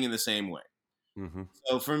do everything in the same way. Mm-hmm.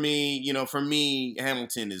 So for me,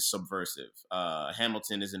 Hamilton is subversive.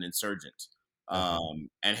 Hamilton is an insurgent. And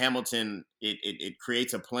Hamilton, it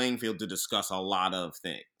creates a playing field to discuss a lot of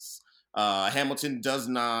things. Hamilton does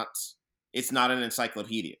not, it's not an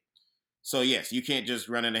encyclopedia. So yes, you can't just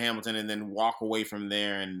run into Hamilton and then walk away from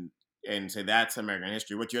there and say that's American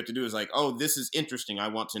history. What you have to do is like, oh, this is interesting. I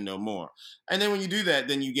want to know more. And then when you do that,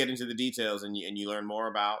 then you get into the details and you learn more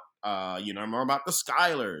about the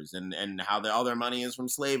Schuyler's and how all their money is from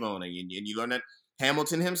slave owning, and you learn that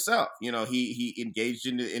Hamilton himself, he engaged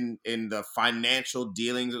in the financial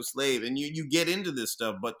dealings of slave, and you get into this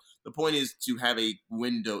stuff. But the point is to have a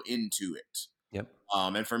window into it. Yep.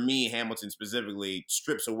 And for me, Hamilton specifically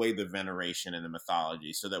strips away the veneration and the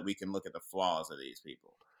mythology so that we can look at the flaws of these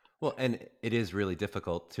people. Well, and it is really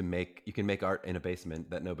difficult to make. You can make art in a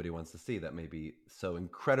basement that nobody wants to see. That may be so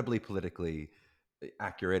incredibly politically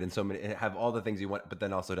accurate and so many have all the things you want, but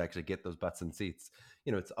then also to actually get those butts and seats.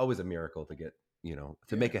 It's always a miracle to get.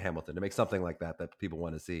 To make a Hamilton, to make something like that people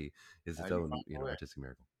want to see is its own artistic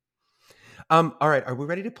miracle. All right, are we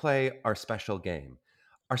ready to play our special game?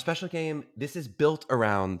 Our special game, this is built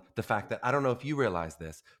around the fact that, I don't know if you realize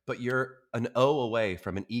this, but you're an O away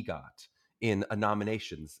from an EGOT in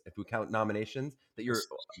nominations. If we count nominations, that you're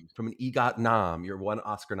from an EGOT nom, you're one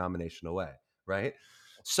Oscar nomination away, right?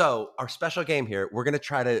 So our special game here, we're going to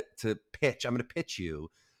try to pitch, I'm going to pitch you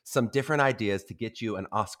some different ideas to get you an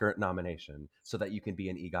Oscar nomination so that you can be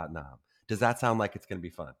an EGOT nom. Does that sound like it's going to be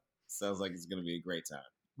fun? Sounds like it's going to be a great time.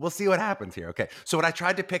 We'll see what happens here. Okay. So what I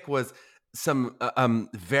tried to pick was some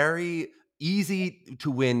very easy to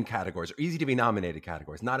win categories or easy to be nominated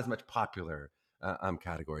categories, not as much popular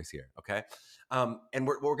categories here. Okay. And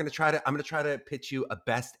we're going to try to, I'm going to try to pitch you a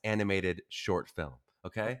best animated short film.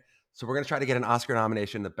 Okay. So we're going to try to get an Oscar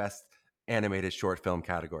nomination in the best animated short film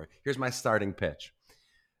category. Here's my starting pitch.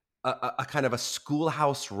 A kind of a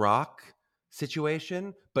Schoolhouse Rock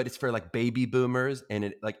situation, but it's for like baby boomers and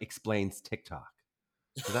it like explains TikTok.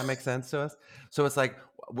 Does that make sense to us? So it's like,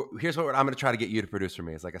 here's what I'm going to try to get you to produce for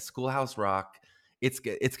me. It's like a Schoolhouse Rock. It's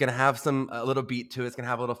going to have a little beat to it. It's going to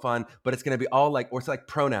have a little fun, but it's going to be all like, or it's like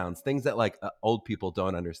pronouns, things that like old people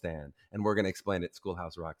don't understand. And we're going to explain it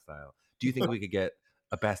Schoolhouse Rock style. Do you think we could get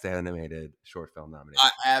a best animated short film nomination?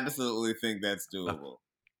 I absolutely think that's doable.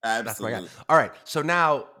 Absolutely. That's my guy. All right. So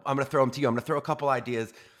now I'm going to throw them to you. I'm going to throw a couple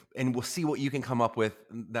ideas and we'll see what you can come up with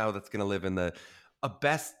now that's going to live in a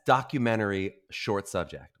best documentary short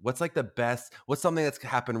subject. What's something that's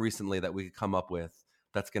happened recently that we could come up with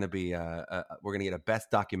that's going to be, we're going to get a best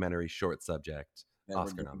documentary short subject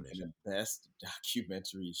Oscar nomination. Best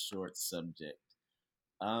documentary short subject.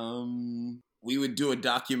 We would do a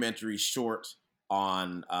documentary short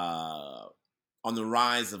on the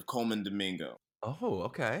rise of Coleman Domingo. Oh,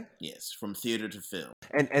 okay. Yes, from theater to film.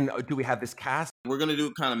 And do we have this cast? We're going to do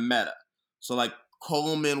it kind of meta. So like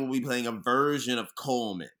Coleman will be playing a version of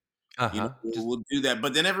Coleman. We'll do that,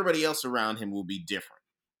 but then everybody else around him will be different.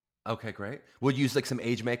 Okay, great. We'll use like some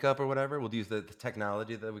age makeup or whatever. We'll use the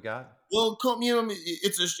technology that we got. Well,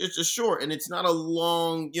 it's a short, and it's not a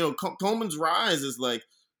long. Coleman's rise is like,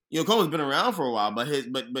 Coleman's been around for a while, but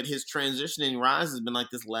his transitioning rise has been like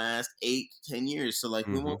this last 8-10 years. So like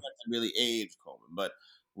we won't have to really age Coleman, but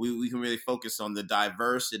we can really focus on the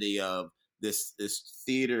diversity of this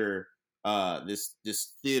theater.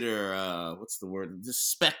 This theater, what's the word? The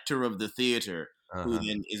specter of the theater, who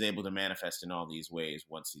then is able to manifest in all these ways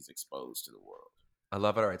once he's exposed to the world. I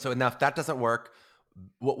love it. All right. So now if that doesn't work,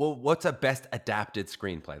 what's a best adapted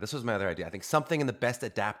screenplay? This was my other idea. I think something in the best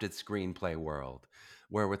adapted screenplay world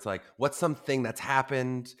where it's like, what's something that's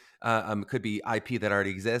happened? Could be IP that already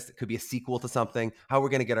exists. It could be a sequel to something. How are we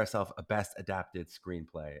going to get ourselves a best adapted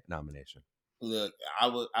screenplay nomination? Look,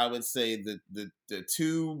 I would say the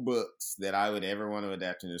two books that I would ever want to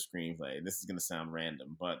adapt into a screenplay. This is going to sound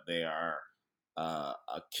random, but they are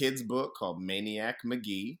a kid's book called Maniac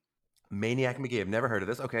McGee. Maniac McGee. I've never heard of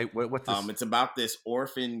this. Okay, what's this? It's about this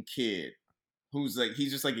orphan kid who's like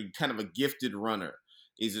he's just like a kind of a gifted runner.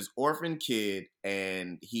 He's this orphan kid,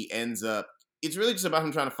 and he ends up. It's really just about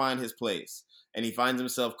him trying to find his place. And he finds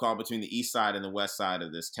himself caught between the east side and the west side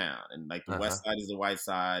of this town. And like the west side is the white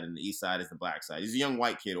side and the east side is the black side. He's a young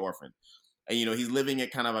white kid, orphan. And, he's living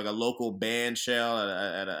at kind of like a local band shell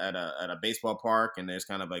at a baseball park. And there's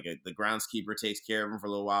kind of like the groundskeeper takes care of him for a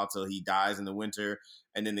little while till he dies in the winter.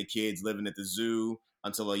 And then the kid's living at the zoo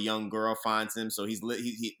until a young girl finds him. So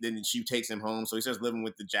then she takes him home. So he starts living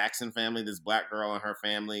with the Jackson family, this black girl and her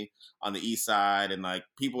family on the east side. And like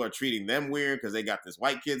people are treating them weird because they got this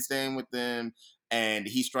white kid staying with them. And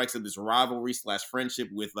he strikes up this rivalry / friendship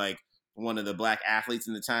with like one of the black athletes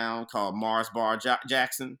in the town called Mars Bar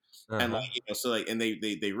Jackson. And like, so like, and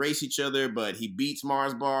they race each other, but he beats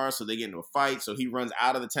Mars Bar, so they get into a fight. So he runs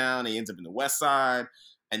out of the town. He ends up in the West Side,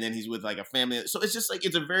 and then he's with like a family. So it's just like,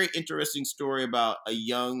 it's a very interesting story about a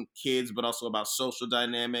young kids, but also about social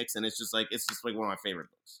dynamics. And it's just like one of my favorite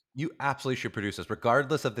books. You absolutely should produce this,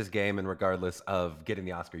 regardless of this game and regardless of getting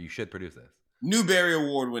the Oscar. You should produce this. Newbery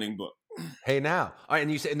Award-winning book. Hey, now. All right,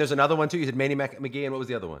 and you said, and there's another one too. You said Manny McGee, and what was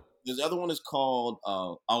the other one? The other one is called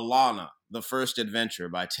Alana, The First Adventure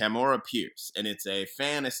by Tamora Pierce, and it's a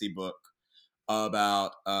fantasy book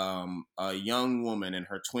about a young woman and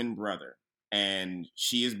her twin brother, and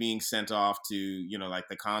she is being sent off to, you know, like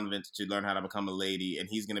the convent to learn how to become a lady, and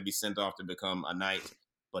he's going to be sent off to become a knight,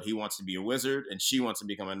 but he wants to be a wizard, and she wants to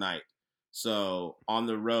become a knight. So on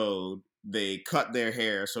the road, they cut their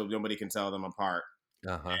hair so nobody can tell them apart,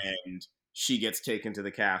 and she gets taken to the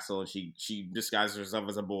castle, and she disguises herself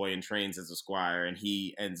as a boy and trains as a squire, and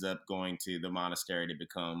he ends up going to the monastery to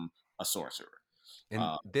become a sorcerer. And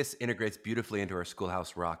this integrates beautifully into our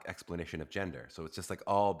Schoolhouse Rock explanation of gender. So it's just like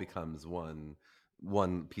all becomes one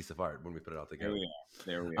piece of art when we put it all together.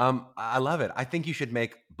 There we are. I love it. I think you should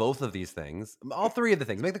make both of these things, all three of the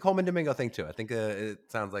things. Make the Coleman Domingo thing too. I think it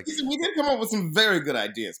sounds like we did come up with some very good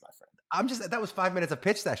ideas, my friend. that was 5 minutes of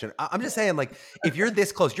pitch session. I'm just saying, like, if you're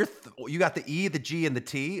this close, you got the E, the G, and the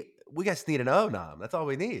T. We just need an O nom. That's all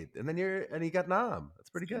we need. And then you got nom. That's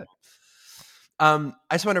pretty good. I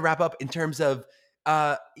just want to wrap up in terms of,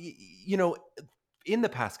 you know, in the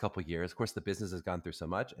past couple of years, of course, the business has gone through so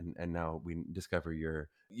much, and now we discover your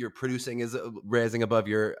producing is rising above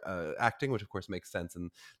your acting, which of course makes sense in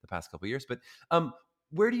the past couple of years. But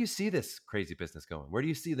where do you see this crazy business going? Where do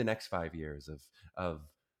you see the next 5 years of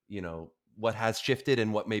you know, what has shifted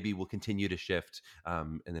and what maybe will continue to shift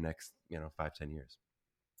in the next, 5-10 years?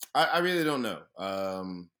 I really don't know.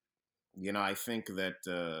 You know, I think that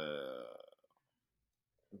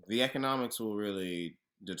the economics will really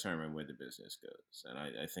determine where the business goes. And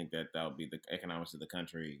I think that that'll be the economics of the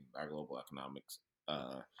country, our global economics.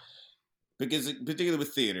 Because particularly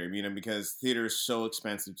with theater, you know, because theater is so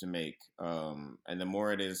expensive to make. And the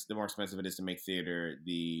more expensive it is to make theater,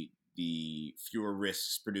 the fewer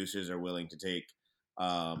risks producers are willing to take,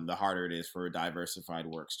 the harder it is for diversified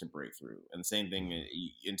works to break through. And the same thing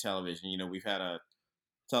in television. You know, we've had a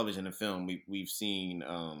television and film. We've seen,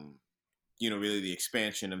 you know, really the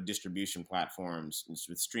expansion of distribution platforms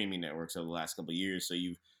with streaming networks over the last couple of years. So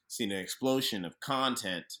you've seen an explosion of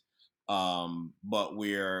content, but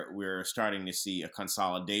we're starting to see a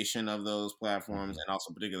consolidation of those platforms, and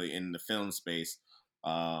also particularly in the film space.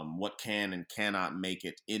 What can and cannot make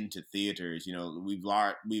it into theaters. You know, we've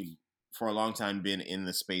for a long time been in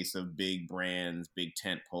the space of big brands, big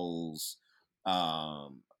tent poles,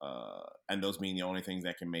 and those being the only things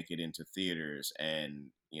that can make it into theaters. And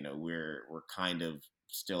you know, we're kind of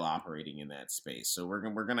still operating in that space. So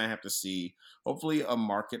we're gonna have to see. Hopefully, a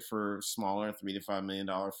market for smaller $3 to $5 million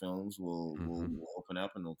films will open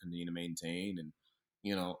up, and will continue to maintain. And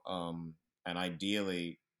you know, and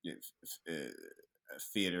ideally, if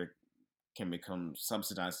theater can become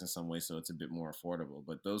subsidized in some way, so it's a bit more affordable.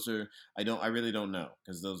 But those are I really don't know,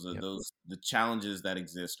 because those are the challenges that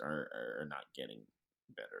exist are not getting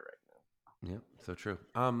better right now. Yeah, so true.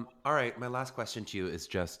 All right, my last question to you is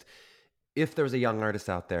just, if there was a young artist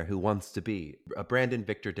out there who wants to be a Brandon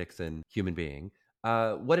Victor Dixon human being,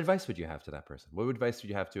 what advice would you have to that person? What advice would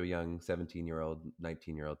you have to a young 17-year-old,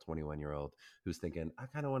 19-year-old, 21-year-old who's thinking, I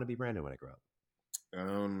kind of want to be Brandon when I grow up?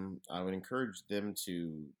 I would encourage them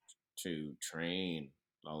to train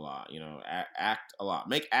a lot. You know, act a lot.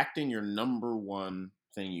 Make acting your number one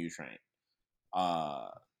thing you train.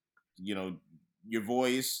 You know, your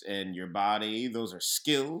voice and your body; those are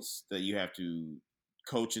skills that you have to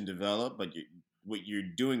coach and develop. But what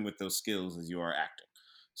you're doing with those skills is you are acting.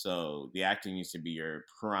 So the acting needs to be your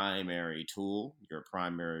primary tool, your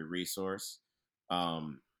primary resource.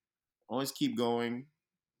 Always keep going.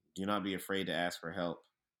 Do not be afraid to ask for help.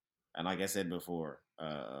 And like I said before,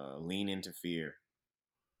 lean into fear,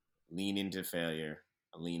 lean into failure,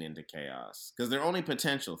 lean into chaos, because they're only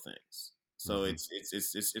potential things. So it's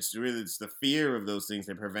the fear of those things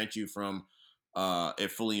that prevent you from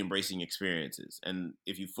fully embracing experiences. And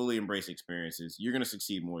if you fully embrace experiences, you're going to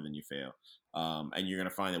succeed more than you fail. And you're going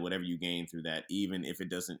to find that whatever you gain through that, even if it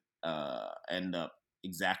doesn't end up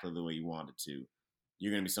exactly the way you want it to,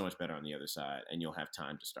 you're going to be so much better on the other side, and you'll have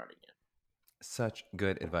time to start again. Such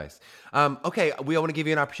good advice. Okay, we want to give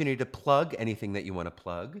you an opportunity to plug anything that you want to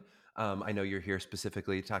plug. I know you're here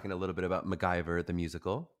specifically talking a little bit about MacGyver, the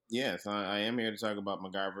musical. Yes, I am here to talk about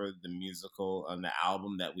MacGyver, the musical, and the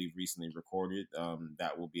album that we've recently recorded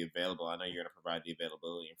that will be available. I know you're going to provide the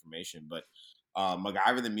availability information, but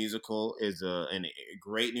MacGyver, the musical, is a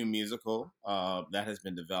great new musical that has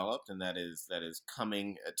been developed and that is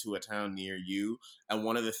coming to a town near you. And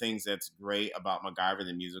one of the things that's great about MacGyver,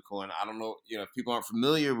 the musical, and I don't know, if people aren't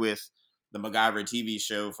familiar with the MacGyver TV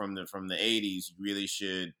show from the 80s,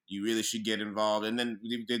 you really should get involved. And then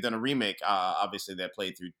they've done a remake, obviously that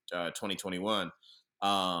played through 2021.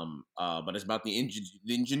 But it's about the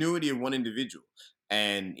ingenuity of one individual.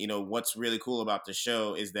 And what's really cool about the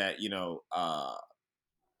show is that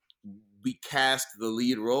we cast the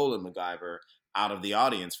lead role in MacGyver out of the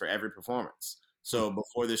audience for every performance. So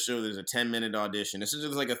before the show, there's a 10-minute audition. This is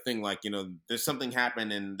just like a thing, like, there's something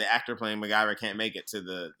happened and the actor playing MacGyver can't make it to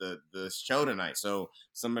the show tonight. So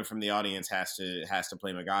someone from the audience has to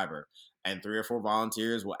play MacGyver. And 3 or 4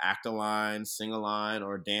 volunteers will act a line, sing a line,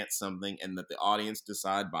 or dance something, and let the audience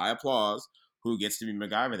decide by applause who gets to be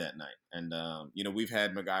MacGyver that night. And, we've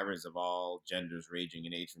had MacGyvers of all genders ranging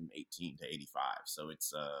in age from 18 to 85. So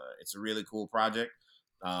it's a really cool project.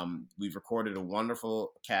 We've recorded a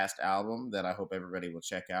wonderful cast album that I hope everybody will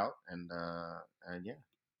check out. And yeah.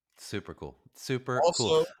 Super cool. Super also,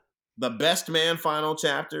 cool. The Best Man final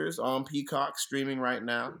chapters on Peacock streaming right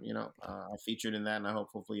now. I featured in that, and I hope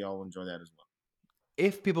hopefully y'all will enjoy that as well.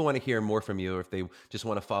 If people want to hear more from you, or if they just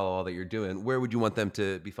want to follow all that you're doing, where would you want them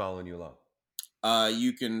to be following you along?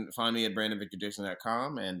 You can find me at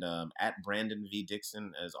BrandonVictorDixon.com and at Brandon V.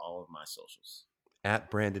 Dixon as all of my socials.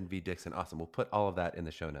 At Brandon V. Dixon. Awesome. We'll put all of that in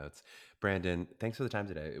the show notes. Brandon, thanks for the time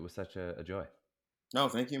today. It was such a joy. No,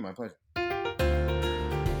 thank you. My pleasure.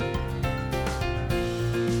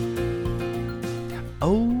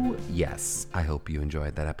 Oh, yes. I hope you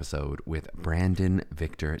enjoyed that episode with Brandon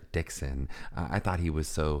Victor Dixon. I thought he was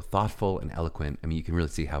so thoughtful and eloquent. I mean, you can really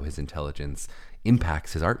see how his intelligence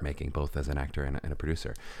impacts his art making, both as an actor and a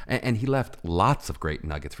producer. And he left lots of great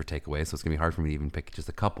nuggets for takeaways, so it's going to be hard for me to even pick just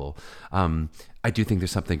a couple. I do think there's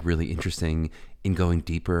something really interesting in going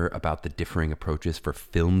deeper about the differing approaches for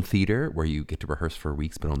film theater, where you get to rehearse for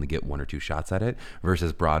weeks but only get 1 or 2 shots at it,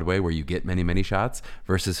 versus Broadway, where you get many, many shots,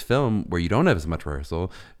 versus film, where you don't have as much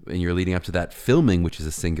rehearsal, and you're leading up to that filming, which is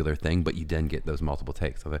a singular thing, but you then get those multiple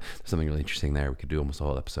takes. So there's something really interesting there. We could do almost a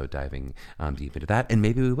whole episode diving deep into that, and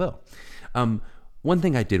maybe we will. One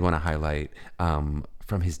thing I did want to highlight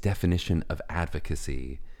from his definition of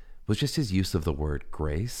advocacy was just his use of the word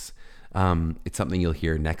grace. It's something you'll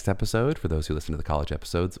hear next episode for those who listen to the college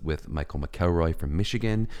episodes with Michael McElroy from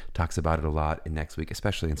Michigan. Talks about it a lot in next week,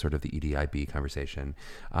 especially in sort of the EDIB conversation.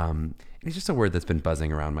 And it's just a word that's been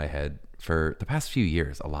buzzing around my head for the past few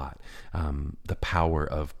years a lot. The power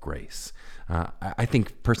of grace. I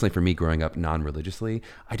think personally for me growing up non-religiously,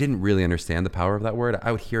 I didn't really understand the power of that word.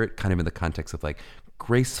 I would hear it kind of in the context of like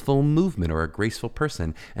graceful movement or a graceful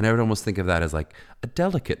person. And I would almost think of that as like a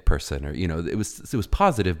delicate person, or, it was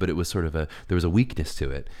positive, but it was sort of there was a weakness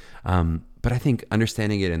to it. But I think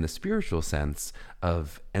understanding it in the spiritual sense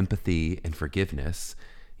of empathy and forgiveness,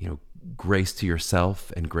 grace to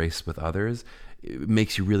yourself and grace with others, it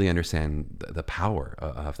makes you really understand the power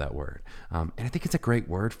of that word. And I think it's a great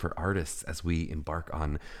word for artists as we embark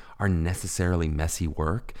on our necessarily messy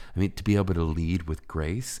work. I mean, to be able to lead with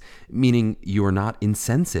grace, meaning you are not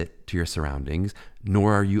insensate to your surroundings,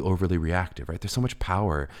 nor are you overly reactive, right? There's so much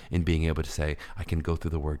power in being able to say, I can go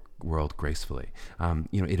through the world gracefully.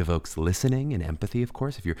 It evokes listening and empathy, of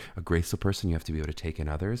course. If you're a graceful person, you have to be able to take in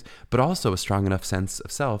others, but also a strong enough sense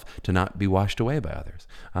of self to not be washed away by others.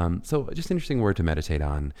 So just an interesting word to meditate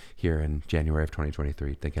on here in January of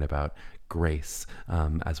 2023, thinking about grace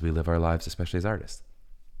as we live our lives, especially as artists.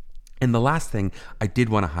 And the last thing I did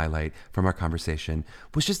want to highlight from our conversation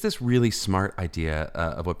was just this really smart idea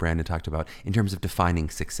of what Brandon talked about in terms of defining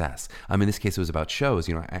success. In this case, it was about shows.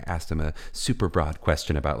 I asked him a super broad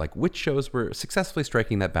question about like which shows were successfully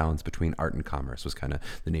striking that balance between art and commerce was kind of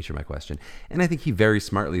the nature of my question. And I think he very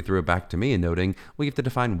smartly threw it back to me and noting, well, you have to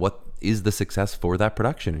define what is the success for that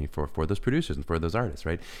production and for those producers and for those artists,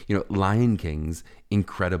 right? Lion King's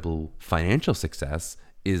incredible financial success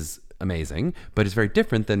is amazing, but it's very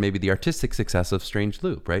different than maybe the artistic success of Strange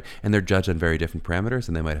Loop, right? And they're judged on very different parameters,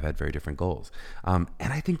 and they might have had very different goals. And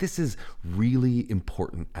I think this is really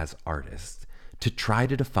important as artists to try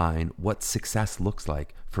to define what success looks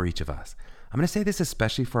like for each of us. I'm going to say this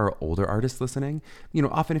especially for our older artists listening.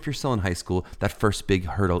 Often if you're still in high school, that first big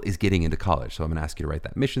hurdle is getting into college. So I'm going to ask you to write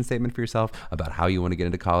that mission statement for yourself about how you want to get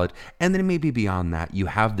into college. And then maybe beyond that, you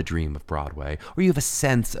have the dream of Broadway, or you have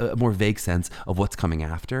a more vague sense of what's coming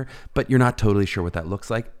after, but you're not totally sure what that looks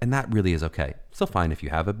like. And that really is okay. Still fine if you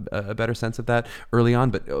have a better sense of that early on,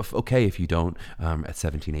 but okay if you don't at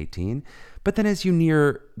 17, 18. But then as you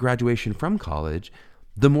near graduation from college,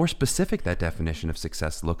 the more specific that definition of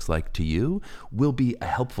success looks like to you will be a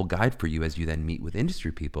helpful guide for you as you then meet with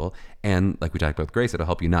industry people. And like we talked about with Grace, it'll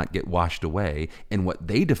help you not get washed away in what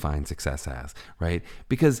they define success as, right?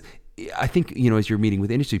 Because I think, as you're meeting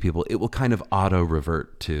with industry people, it will kind of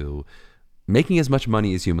auto-revert to making as much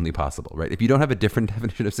money as humanly possible, right? If you don't have a different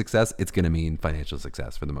definition of success, it's going to mean financial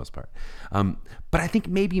success for the most part. But I think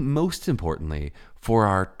maybe most importantly for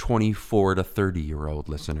our 24 to 30-year-old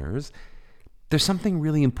listeners, there's something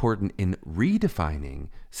really important in redefining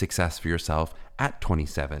success for yourself at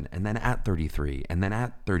 27 and then at 33 and then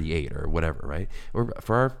at 38 or whatever, right? Or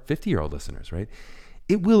for our 50-year-old listeners, right?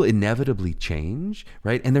 It will inevitably change,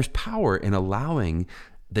 right? And there's power in allowing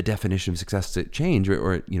the definition of success to change,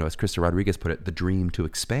 or as Krista Rodriguez put it, the dream to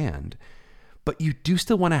expand. But you do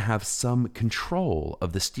still want to have some control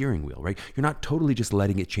of the steering wheel, right? You're not totally just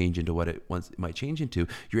letting it change into what it might change into.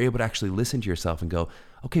 You're able to actually listen to yourself and go,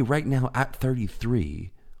 okay, right now at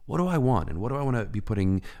 33, what do I want? And what do I want to be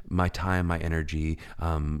putting my time, my energy,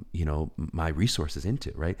 my resources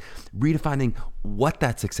into, right? Redefining what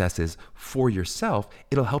that success is for yourself,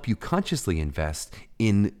 it'll help you consciously invest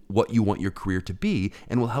in what you want your career to be,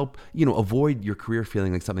 and will help, avoid your career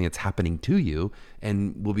feeling like something that's happening to you,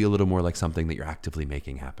 and will be a little more like something that you're actively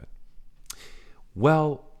making happen.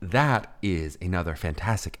 Well, that is another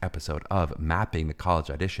fantastic episode of Mapping the College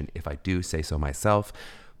Audition, if I do say so myself.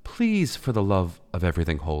 Please, for the love of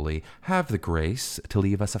everything holy, have the grace to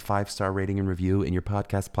leave us a 5-star rating and review in your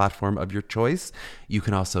podcast platform of your choice. You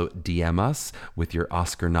can also DM us with your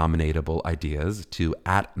Oscar-nominatable ideas to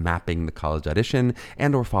 @MappingTheCollegeAudition,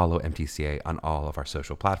 and or follow MTCA on all of our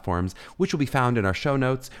social platforms, which will be found in our show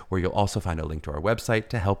notes, where you'll also find a link to our website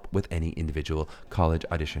to help with any individual college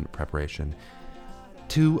audition preparation.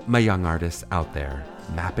 To my young artists out there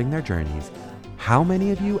mapping their journeys, how many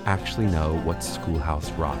of you actually know what Schoolhouse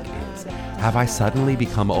Rock is? Have I suddenly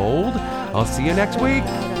become old? I'll see you next week.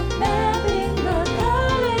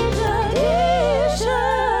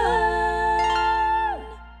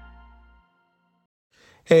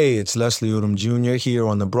 Hey, it's Leslie Odom Jr. here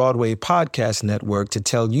on the Broadway Podcast Network to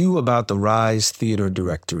tell you about the Rise Theater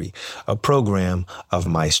Directory, a program of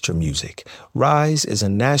Maestro Music. Rise is a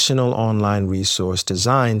national online resource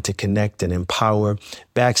designed to connect and empower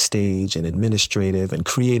backstage and administrative and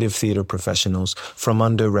creative theater professionals from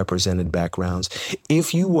underrepresented backgrounds.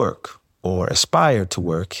 If you work or aspire to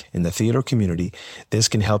work in the theater community, this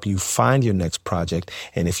can help you find your next project.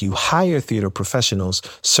 And if you hire theater professionals,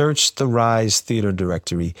 search the Rise Theater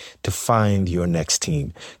Directory to find your next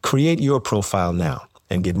team. Create your profile now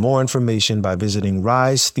and get more information by visiting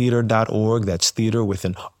risetheater.org. That's theater with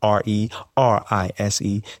an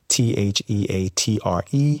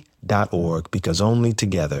RERISETHEATRE.org, because only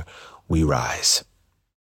together we rise.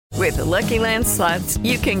 With the Lucky Land Slots,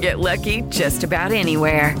 you can get lucky just about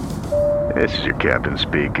anywhere. This is your captain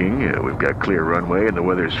speaking. We've got clear runway and the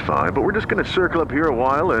weather's fine, but we're just going to circle up here a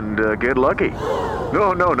while and get lucky.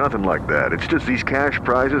 No, nothing like that. It's just these cash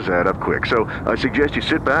prizes add up quick. So I suggest you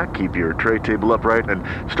sit back, keep your tray table upright, and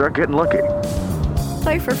start getting lucky.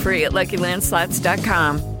 Play for free at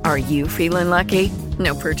LuckyLandSlots.com. Are you feeling lucky?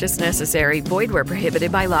 No purchase necessary. Void where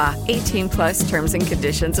prohibited by law. 18+ terms and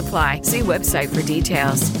conditions apply. See website for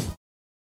details.